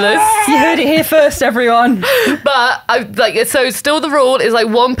boyfriend list. You heard it here first, everyone. But so still the rule is like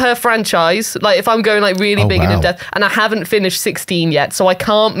one per franchise. Like if I'm going like really big and in depth, and I haven't finished 16 yet, so I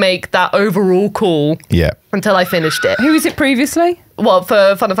can't make that overall call until I finished it. Who was it previously? Well,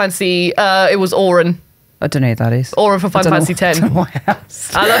 for Final Fantasy, it was Oren. I don't know who that is. Oren for Final Fantasy X.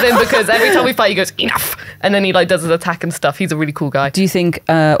 I love him because every time we fight, he goes, enough. And then he does his attack and stuff. He's a really cool guy. Do you think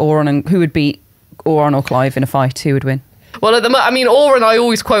Oren and who would beat Oren or Clive in a fight? Who would win? Well, Oren I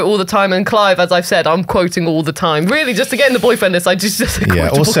always quote all the time, and Clive, as I've said, I'm quoting all the time. Really, just to get in the boyfriend list, I just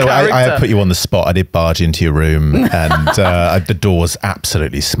Also, I put you on the spot. I did barge into your room, and the door's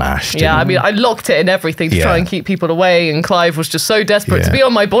absolutely smashed. Yeah, I locked it and everything to try and keep people away, and Clive was just so desperate to be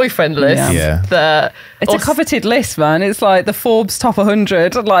on my boyfriend list. That it's a coveted list, man. It's like the Forbes top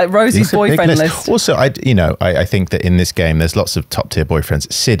 100, like Rosie's boyfriend list. Also, I think that in this game, there's lots of top tier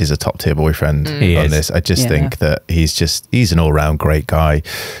boyfriends. Sid is a top tier boyfriend on this. I just think that he's an all-round great guy.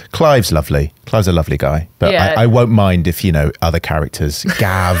 Clive's lovely. Clive's a lovely guy, but I won't mind if other characters.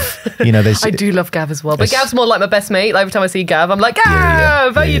 Gav, there's. I do love Gav as well, but Gav's more like my best mate. Like every time I see Gav, I'm like,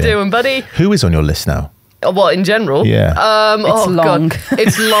 Gav, how you doing, buddy? Who is on your list now? What, in general? Yeah. It's long. God.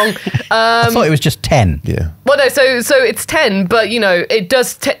 It's long. I thought it was just 10. Yeah. Well, no, so it's 10, but, it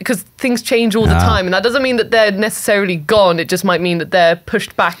does, because things change all the time, and that doesn't mean that they're necessarily gone. It just might mean that they're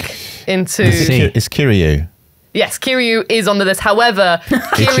pushed back into... Is Kiryu? Yes, Kiryu is on the list. However,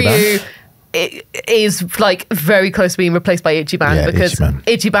 Kiryu is like very close to being replaced by Ichiban because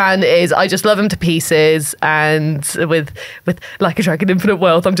Ichiban is, I just love him to pieces, and with Like a Dragon Infinite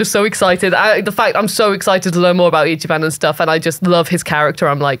Wealth, I'm just so excited. I'm so excited to learn more about Ichiban and stuff, and I just love his character.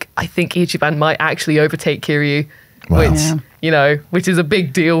 I'm like, I think Ichiban might actually overtake Kiryu. Wow. Which is a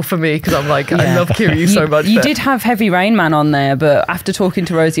big deal for me because I'm like, I love Kiryu so much. You did have Heavy Rain Man on there, but after talking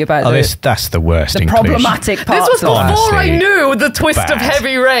to Rosie about that's the worst the inclusion. problematic parts. This was before I knew the twist of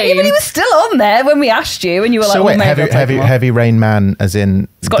Heavy Rain. Yeah, but he was still on there when we asked you, and you were like, so wait, Heavy Rain Man as in...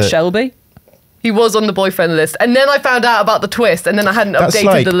 Scott Shelby. He was on the boyfriend list. And then I found out about the twist, and then I hadn't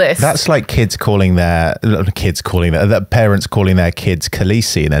updated the list. That's like parents calling their kids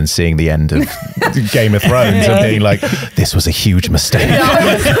Khaleesi and then seeing the end of Game of Thrones and being like, this was a huge mistake. Yeah,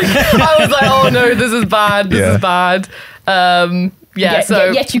 I was like, oh no, this is bad. This is bad.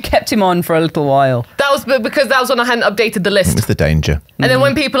 Yet you kept him on for a little while. That was because that was when I hadn't updated the list. It was the danger. And then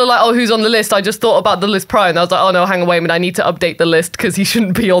when people are like, oh, who's on the list? I just thought about the list prior, and I was like, oh no, hang on, wait a minute, I need to update the list because he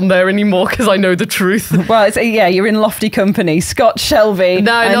shouldn't be on there anymore because I know the truth. Well, you're in lofty company. Scott Shelby.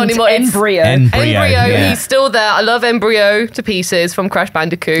 No, not anymore. Embryo. Yeah. He's still there. I love Embryo to pieces from Crash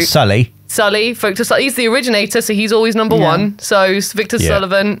Bandicoot. Sully, Victor Sully. He's the originator, so he's always number one. So Victor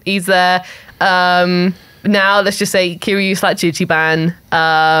Sullivan, he's there. Now let's just say Kiryu/Jijiban.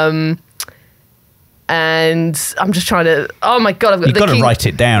 And I'm just trying to. Oh my god! you've got to write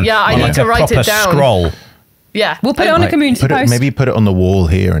it down. Yeah, I need to write it down. Scroll. Yeah, We'll put it on a community post. Maybe put it on the wall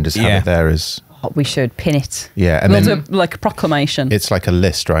here and just have it there as. Oh, we should pin it. Yeah, and we'll then do like a proclamation. it's like a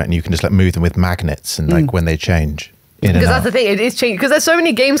list, right? And you can just like move them with magnets and like when they change. Because that's the thing, it is changing. Because there's so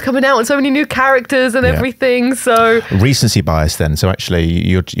many games coming out and so many new characters and everything. So recency bias, then. So actually,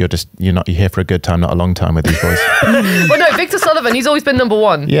 you're here for a good time, not a long time with these boys. Well, no, Victor Sullivan, he's always been number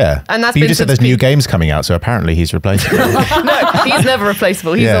one. Yeah, and that's but you been just said there's new games coming out, so apparently he's replaceable. No, he's never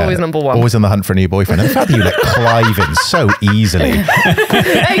replaceable. He's always number one. Always on the hunt for a new boyfriend. And the fact that you let Clive in so easily.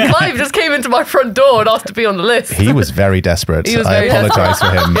 Hey, Clive just came into my front door and asked to be on the list. He was very desperate. I apologise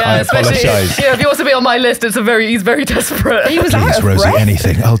for him. Yeah, I apologise. If he wants to be on my list, he's very desperate. He was Please, Rosie,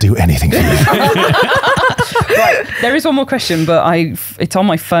 anything. I'll do anything for you. Right, there is one more question, but it's on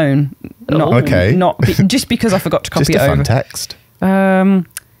my phone. Just because I forgot to copy just it over. Just a fun text.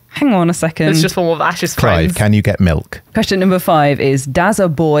 Hang on a second. It's just one of Ash's Clive, friends. can you get milk? Question number 5 is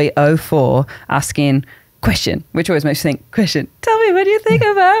Dazaboy04 asking question, which always makes me think, question, tell me what do you think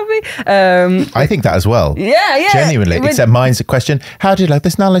about me? I think that as well. Yeah. Genuinely. Except mine's a question. How do you like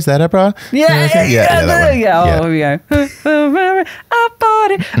this knowledge there, bro? Yeah. Oh, yeah.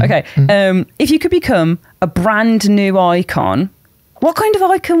 Okay. If you could become a brand new icon, what kind of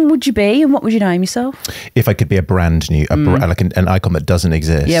icon would you be and what would you name yourself? If I could be a brand new, like an icon that doesn't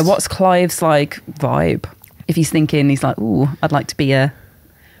exist. Yeah, what's Clive's like vibe? If he's thinking, he's like, ooh, I'd like to be a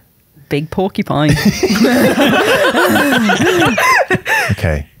big porcupine.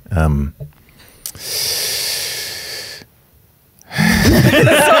 Okay. I'm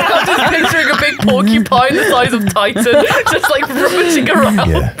just picturing a big porcupine the size of Titan, just like rummaging around.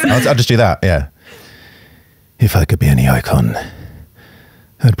 Yeah, I'll just do that. Yeah. If I could be any icon,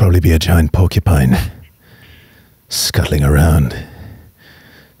 I'd probably be a giant porcupine, scuttling around,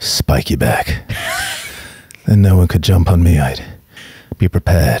 spiky back. Then no one could jump on me. I'd be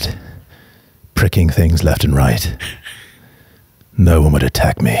prepared, pricking things left and right. No one would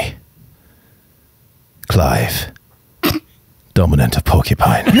attack me. Clive, dominant of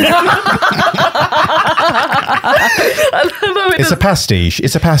porcupine. It's a pastiche.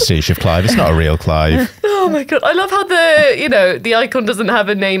 It's a pastiche of Clive. It's not a real Clive. Oh my god! I love how the icon doesn't have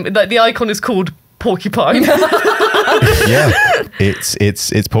a name. Like the icon is called Porcupine. Yeah,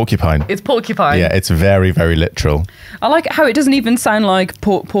 it's porcupine. It's porcupine. Yeah, it's very, very literal. I like how it doesn't even sound like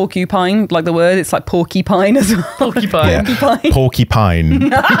porcupine, like the word. It's like porcupine as well. Porcupine. Yeah.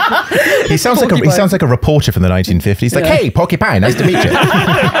 Porcupine. He sounds like a reporter from the 1950s. Like, hey, porcupine, nice to meet you.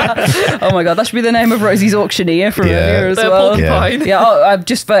 Oh my god, that should be the name of Rosie's auctioneer from earlier as well. Porcupine. Yeah,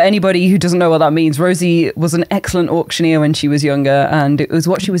 just for anybody who doesn't know what that means, Rosie was an excellent auctioneer when she was younger, and it was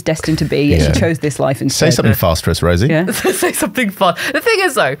what she was destined to be. Yet she chose this life instead. Say something fast for us, Rosie. Yeah. Say something fun. The thing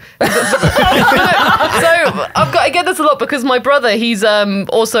is, though, so I get this a lot because my brother, he's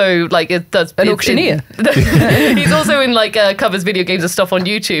also like does an auctioneer. He's also in like covers video games and stuff on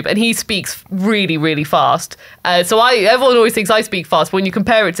YouTube, and he speaks really, really fast. So everyone always thinks I speak fast. But when you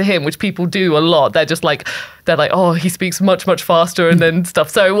compare it to him, which people do a lot, they're like, oh, he speaks much, much faster and then stuff.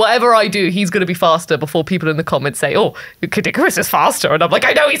 So whatever I do, he's going to be faster before people in the comments say, oh, Kadikarus is faster. And I'm like,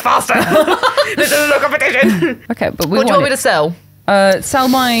 I know he's faster. This is no competition. Okay, but what do you want me to sell? Sell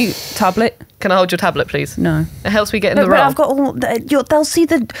my tablet. Can I hold your tablet, please? No. It helps me get in the But role. I've got all. They'll see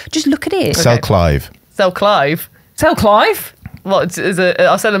the. Just look at it. Sell Clive. Sell Clive. Sell Clive. What?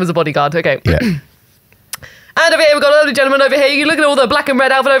 I'll sell him as a bodyguard. Okay. Yeah. And over here, we've got a lovely gentleman over here. You look at all the black and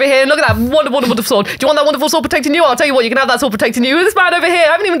red outfit over here, and look at that wonderful, wonderful sword. Do you want that wonderful sword protecting you? I'll tell you what, you can have that sword protecting you. This man over here,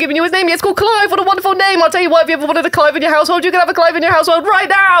 I haven't even given you his name yet. It's called Clive. What a wonderful name. I'll tell you what, if you ever wanted a Clive in your household, you can have a Clive in your household right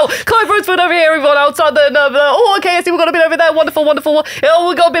now. Clive Roseford over here, everyone outside oh, okay, I see we've got a bit over there. Wonderful, wonderful. Oh,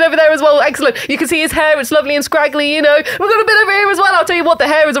 we've got a bit over there as well. Excellent. You can see his hair. It's lovely and scraggly, you know. We've got a bit over here as well. I'll tell you what, the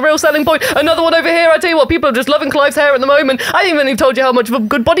hair is a real selling point. Another one over here. I'll tell you what, people are just loving Clive's hair at the moment. I haven't even told you how much of a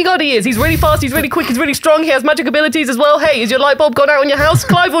good bodyguard he is. He's really fast, he's really quick, he's really strong, he has magic abilities as well. Hey, is your light bulb gone out in your house?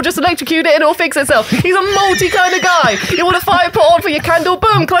 Clive will just electrocute it and it'll fix itself. He's a multi kind of guy. You want a fire put on for your candle?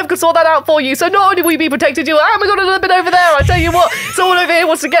 Boom, Clive can sort that out for you. So not only will you be protected, we got a little bit over there. I tell you what, someone over here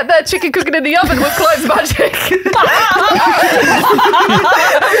wants to get their chicken cooking in the oven with Clive's magic. We've got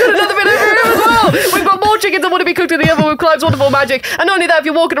another bit over here as well. We've got more chickens that want to be cooked in the oven with Clive's wonderful magic. And not only that, if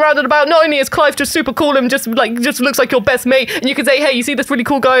you're walking around and about, not only is Clive just super cool and just looks like your best mate, and you can say, hey, you see this really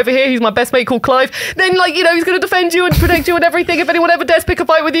cool guy over here? He's my best mate called Clive. Then, he's going to defend you and protect you and everything. If anyone ever dares pick a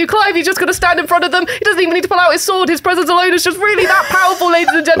fight with you, Clive, he's just going to stand in front of them. He doesn't even need to pull out his sword. His presence alone is just really that powerful,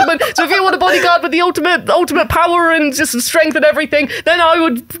 ladies and gentlemen. So if you want a bodyguard with the ultimate power and just strength and everything, then I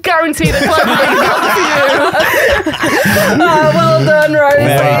would guarantee that Clive will make it happen for you. Oh, well done, Rosie.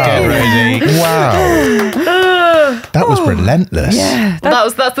 Very good, Rosie. Wow. That was relentless. Yeah,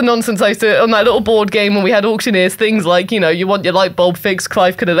 That's the nonsense I used to on that little board game when we had auctioneers. Things like, you want your light bulb fixed,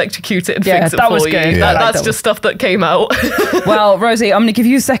 Clive could electrocute it and fix it that for was you. good. Yeah. That's just stuff that came out. Well, Rosie, I'm going to give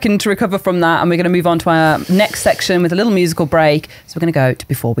you a second to recover from that, and we're going to move on to our next section with a little musical break. So we're going to go to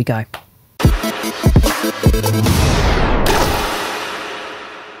Before We Go.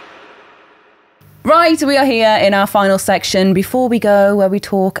 Right, we are here in our final section, Before We Go, where we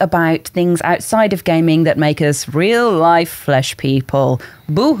talk about things outside of gaming that make us real-life flesh people.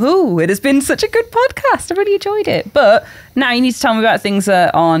 Boo-hoo! It has been such a good podcast. I really enjoyed it. But now you need to tell me about things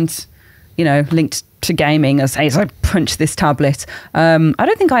that aren't, linked to gaming as I punch this tablet. I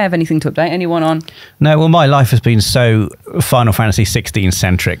don't think I have anything to update anyone on. No, well, my life has been so Final Fantasy XVI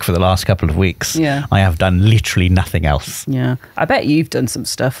centric for the last couple of weeks. Yeah. I have done literally nothing else. Yeah, I bet you've done some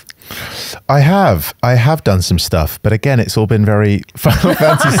stuff. I have done some stuff, but again, it's all been very Final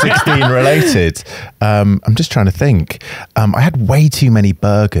Fantasy 16 related. I'm just trying to think. I had way too many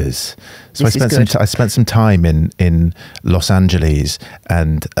burgers, so I spent some time in Los Angeles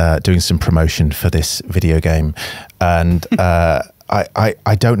and doing some promotion for this video game, and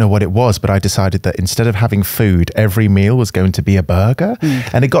I don't know what it was, but I decided that instead of having food, every meal was going to be a burger.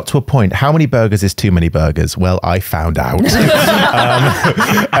 And it got to a point, how many burgers is too many burgers? Well, I found out.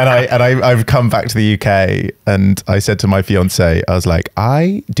 And I've come back to the UK and I said to my fiance, I was like,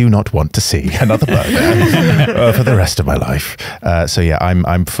 I do not want to see another burger for the rest of my life. So yeah,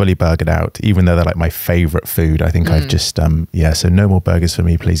 I'm fully burgered out, even though they're like my favorite food. I think I've just, so no more burgers for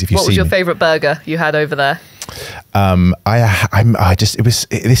me, please. If you What was your favorite burger you had over there?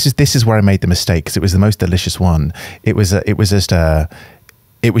 This is where I made the mistake, because it was the most delicious one. It was just a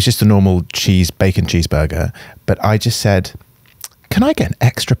normal bacon cheeseburger, but I just said, can I get an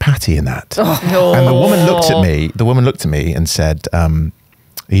extra patty in that? Oh. And the woman looked at me and said, are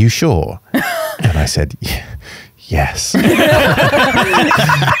you sure? And I said, yes.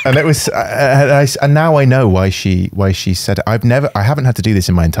 And it was, and now I know why she said it. I haven't had to do this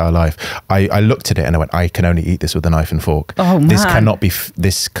in my entire life. I looked at it and I went, I can only eat this with a knife and fork. Oh, man. This cannot be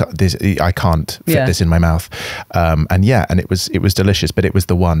I can't fit this in my mouth. And it was delicious, but it was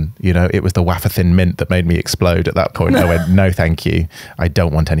the one, it was the wafer thin mint that made me explode at that point. I went, no, thank you. I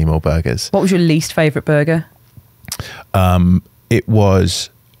don't want any more burgers. What was your least favourite burger? It was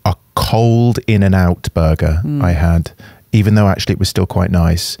a cold In-N-Out burger I had, even though actually it was still quite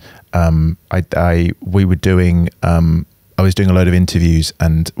nice. I was doing a load of interviews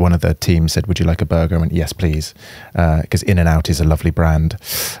and one of the team said, would you like a burger? I went, yes, please. Because In-N-Out is a lovely brand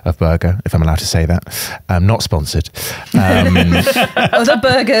of burger, if I'm allowed to say that. Not sponsored. Other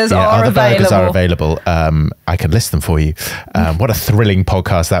burgers are available. I can list them for you. What a thrilling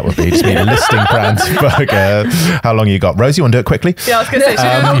podcast that would be. Just me listing brands of burger. How long you got? Rosie, you want to do it quickly? Yeah, I was going to say, should do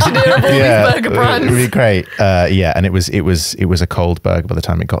an auctioneer of all these burger brands. It would be great. And it was a cold burger by the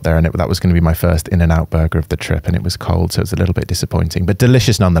time it got there, and that was going to be my first In-N-Out burger of the trip, and it was cold, so it was a little bit disappointing, but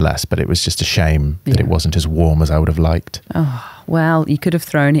delicious nonetheless. But it was just a shame that it wasn't as warm as I would have liked. Oh, well, you could have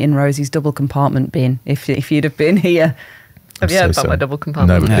thrown it in Rosie's double compartment bin if you'd have been here. Have you so heard about sorry. my double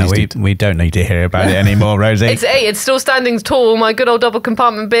compartment? No, No, please we don't need to hear about it anymore, Rosie. It's still standing tall. My good old double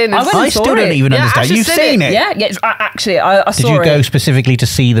compartment bin. I went I and saw still don't it. even Yeah, understand. Ash has You've seen seen it? Yeah, actually, I Did saw you it. go specifically to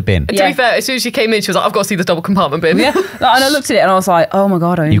see the bin? To Yeah. be fair, as soon as she came in, she was like, "I've got to see this double compartment bin." Yeah, and I looked at it and I was like, "Oh my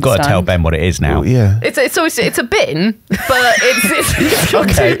god, I You've got to understand." tell Ben what it is now. Well, yeah. It's a bin, but it's got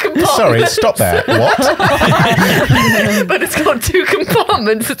Okay. two compartments. Sorry, stop there. What? But it's got two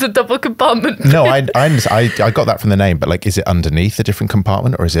compartments. It's a double compartment. No, I got that from the name, but like, is it underneath a different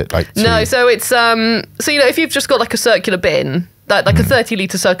compartment or is it like? No, so it's so if you've just got like a circular bin, like a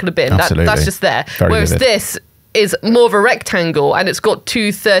 30-litre circular bin, Absolutely. that's just there. Very Whereas vivid. this is more of a rectangle and it's got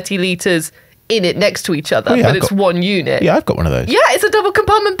two 30 litres in it next to each other, Oh, yeah, but I've it's got- one unit. Yeah, I've got one of those. Yeah, it's a double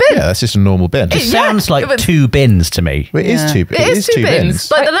compartment bin. Yeah, that's just a normal bin. It Yeah, sounds like but- two bins to me. It is two. It is two bins.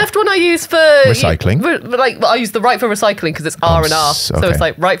 Like the left one I use for Recycling. I use the right for recycling because it's R and R. So okay. it's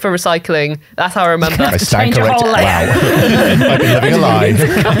like right for recycling. That's how I remember. I stand change your corrected. whole layout. Wow. I've been living a lie.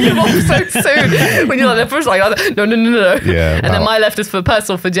 You're off so soon when you're like left for recycling. No. Yeah, And then wow. my left is for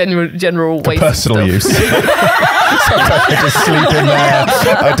personal, for general waste. Personal and use. stuff. Sometimes I just sleep in there.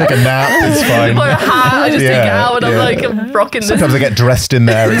 I take a nap. It's fine. Or a hat, I just take it Yeah, out and yeah. I'm rocking this. Sometimes I get dressed in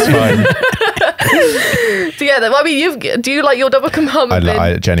there. It's fine. Together. Well, I mean, do you like your double compartment bin?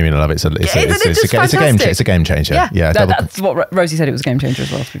 I genuinely love it. It's a game. fantastic? It's a game changer. Yeah. Yeah. That's what Rosie said. It was a game changer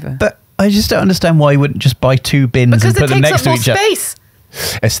as well. To be fair. But I just don't understand why you wouldn't just buy two bins Because and put it them takes next up to more each other. space.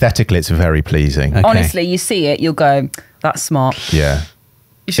 Aesthetically, it's very pleasing. Okay. Honestly, you see it, you'll go, "That's smart." Yeah.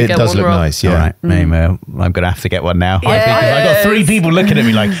 You should It get does one, look Rob. nice. All Yeah. right, maybe I'm going to have to get one now. I think 'cause I got three people looking at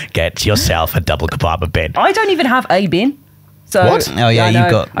me like, get yourself a double compartment bin. I don't even have a bin. So What? Oh yeah, I you've know.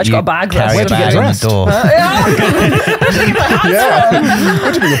 got. I just you got a bag. Carry Where a do you get bag on dressed? the door. Yeah.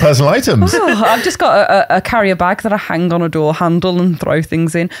 What do you mean your personal items? I've just got a carrier bag that I hang on a door handle and throw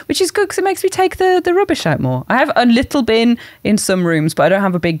things in, which is good because it makes me take the rubbish out more. I have a little bin in some rooms, but I don't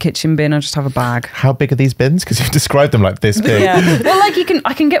have a big kitchen bin. I just have a bag. How big are these bins? Because you've described them like this big. Yeah. Well, like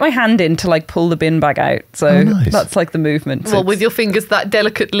I can get my hand in to like pull the bin bag out. So nice. that's like the movement. Well, with your fingers that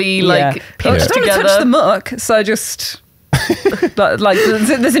delicately like I pinched don't want to together. touch the muck, so just like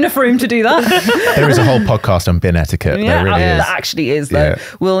there's enough room to do that. There is a whole podcast on bin etiquette. There really That is. actually is though. Yeah.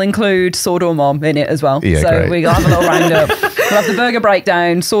 We'll include Sword or Mom in it as well. Yeah, so great. we'll have a little roundup. We'll have the burger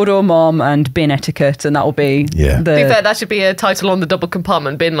breakdown, Sword or Mom, and bin etiquette, and that will be Yeah. To be fair, that should be a title on the double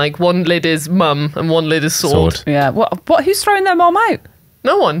compartment bin. Like one lid is mum and one lid is sword. Yeah. What? Who's throwing their mom out?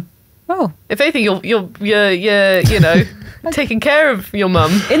 No one. Oh, If anything, you're you know taking care of your mum.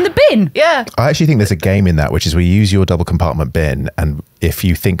 in the bin. Yeah. I actually think there's a game in that, which is we use your double compartment bin, and if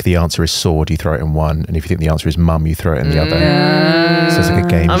you think the answer is sword, you throw it in one, and if you think the answer is mum, you throw it in the other. So it's like a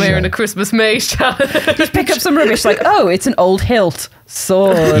game I'm show. here in a Christmas maze challenge. Just pick up some rubbish like, oh, it's an old hilt.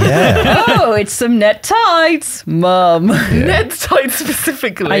 Sword. Yeah. Oh, it's some net tights. Mum. Ned tight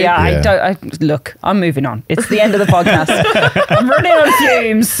specifically. Yeah. Look, I'm moving on. It's the end of the podcast. I'm running on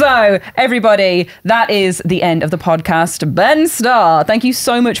fumes. So, everybody, that is the end of the podcast. Ben Starr, thank you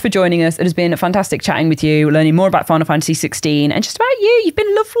so much for joining us. It has been fantastic chatting with you, learning more about Final Fantasy XVI and just about you. You've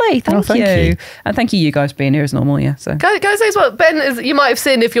been lovely. Thank you. And thank you guys being here as normal. Yeah. So. Can I say as well, Ben, you might have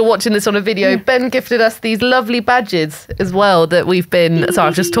seen if you're watching this on a video, Ben gifted us these lovely badges as well that we've been, sorry,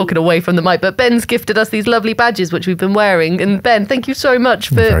 I'm just talking away from the mic, but Ben's gifted us these lovely badges which we've been wearing. And Ben, thank you so much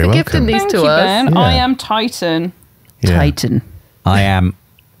for Very gifting welcome. these Thank to you, us. Ben. Yeah. I am Titan. Yeah. Titan. I am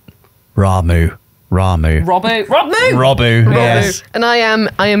Ramu. Robu. Yes. And I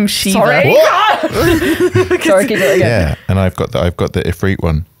am Shiva. Sorry. Sorry, keep it again. Yeah, and I've got the Ifrit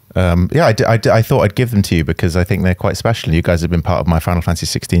one. I thought I'd give them to you because I think they're quite special. You guys have been part of my Final Fantasy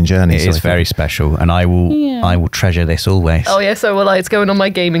 16 journey. It so is I thought- very special, and I will treasure this always. Oh yeah, so will I. It's going on my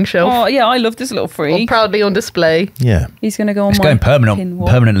gaming shelf. Oh, yeah, I love this little Or freak. proudly on display. Yeah. He's going to go on It's my going pin wall.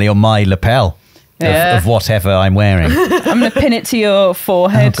 permanently on my lapel Yeah. of whatever I'm wearing. I'm going to pin it to your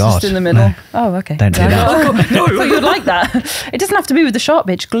forehead, Oh, God, just in the middle. no. Oh, okay. Don't do that. No, I thought you'd like that. It doesn't have to be with the sharp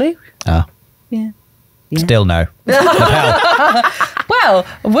bitch glue. Oh, Yeah. still no. Well,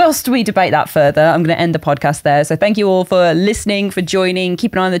 whilst we debate that further, I'm going to end the podcast there. So thank you all for listening, for joining.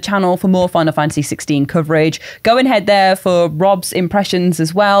 Keep an eye on the channel for more Final Fantasy 16 coverage. Go and head there for Rob's impressions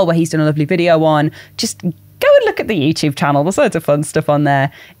as well, where he's done a lovely video on. Just go and look at the YouTube channel. There's loads of fun stuff on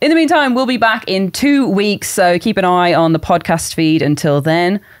there. In the meantime, we'll be back in 2 weeks. So keep an eye on the podcast feed until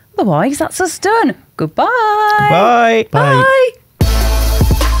then. Otherwise, that's us done. Goodbye. Bye. Bye.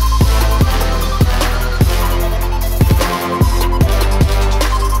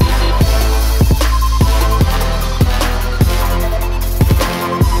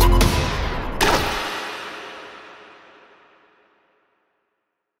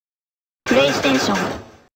 PlayStation